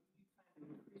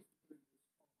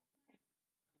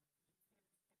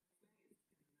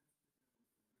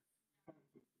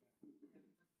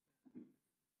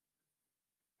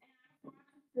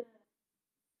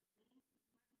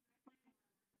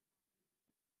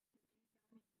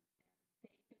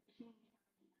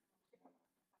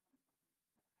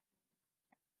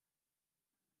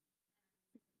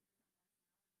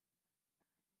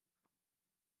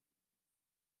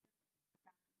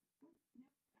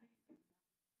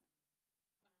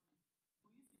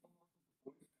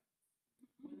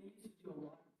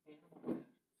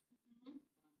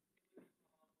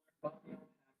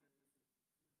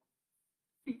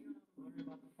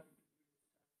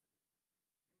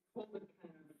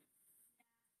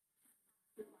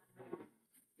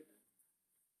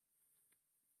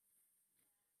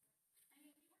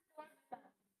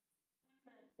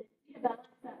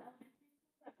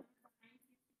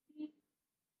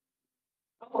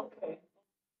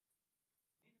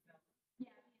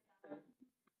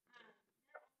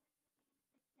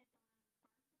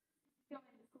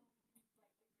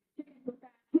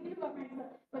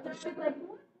 was like,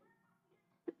 what?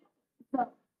 So,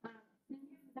 since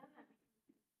you've done that,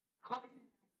 obviously, but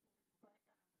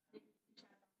they can chat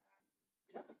about that.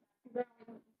 They're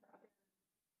always looking for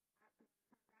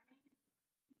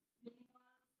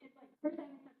other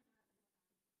programming. It's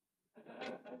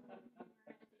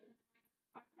like,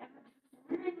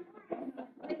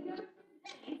 first time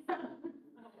we touched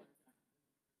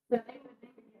so they would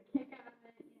get a kick out of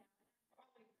it, you know.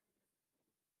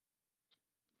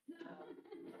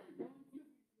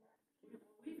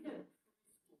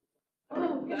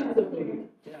 Oh, That's goodness. amazing.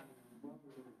 Yeah.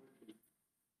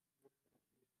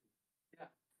 Yeah.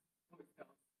 Boy Scouts.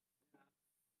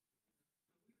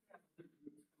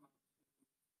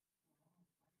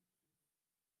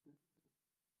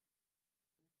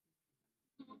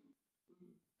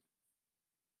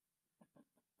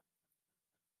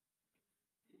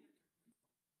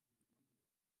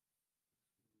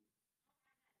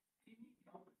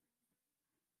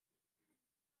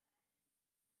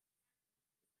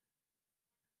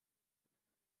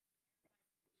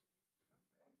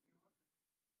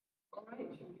 All right.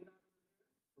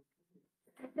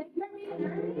 Thank you for being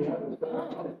here. Yeah, it was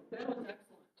fun. That was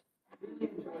excellent.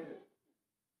 Really enjoyed it.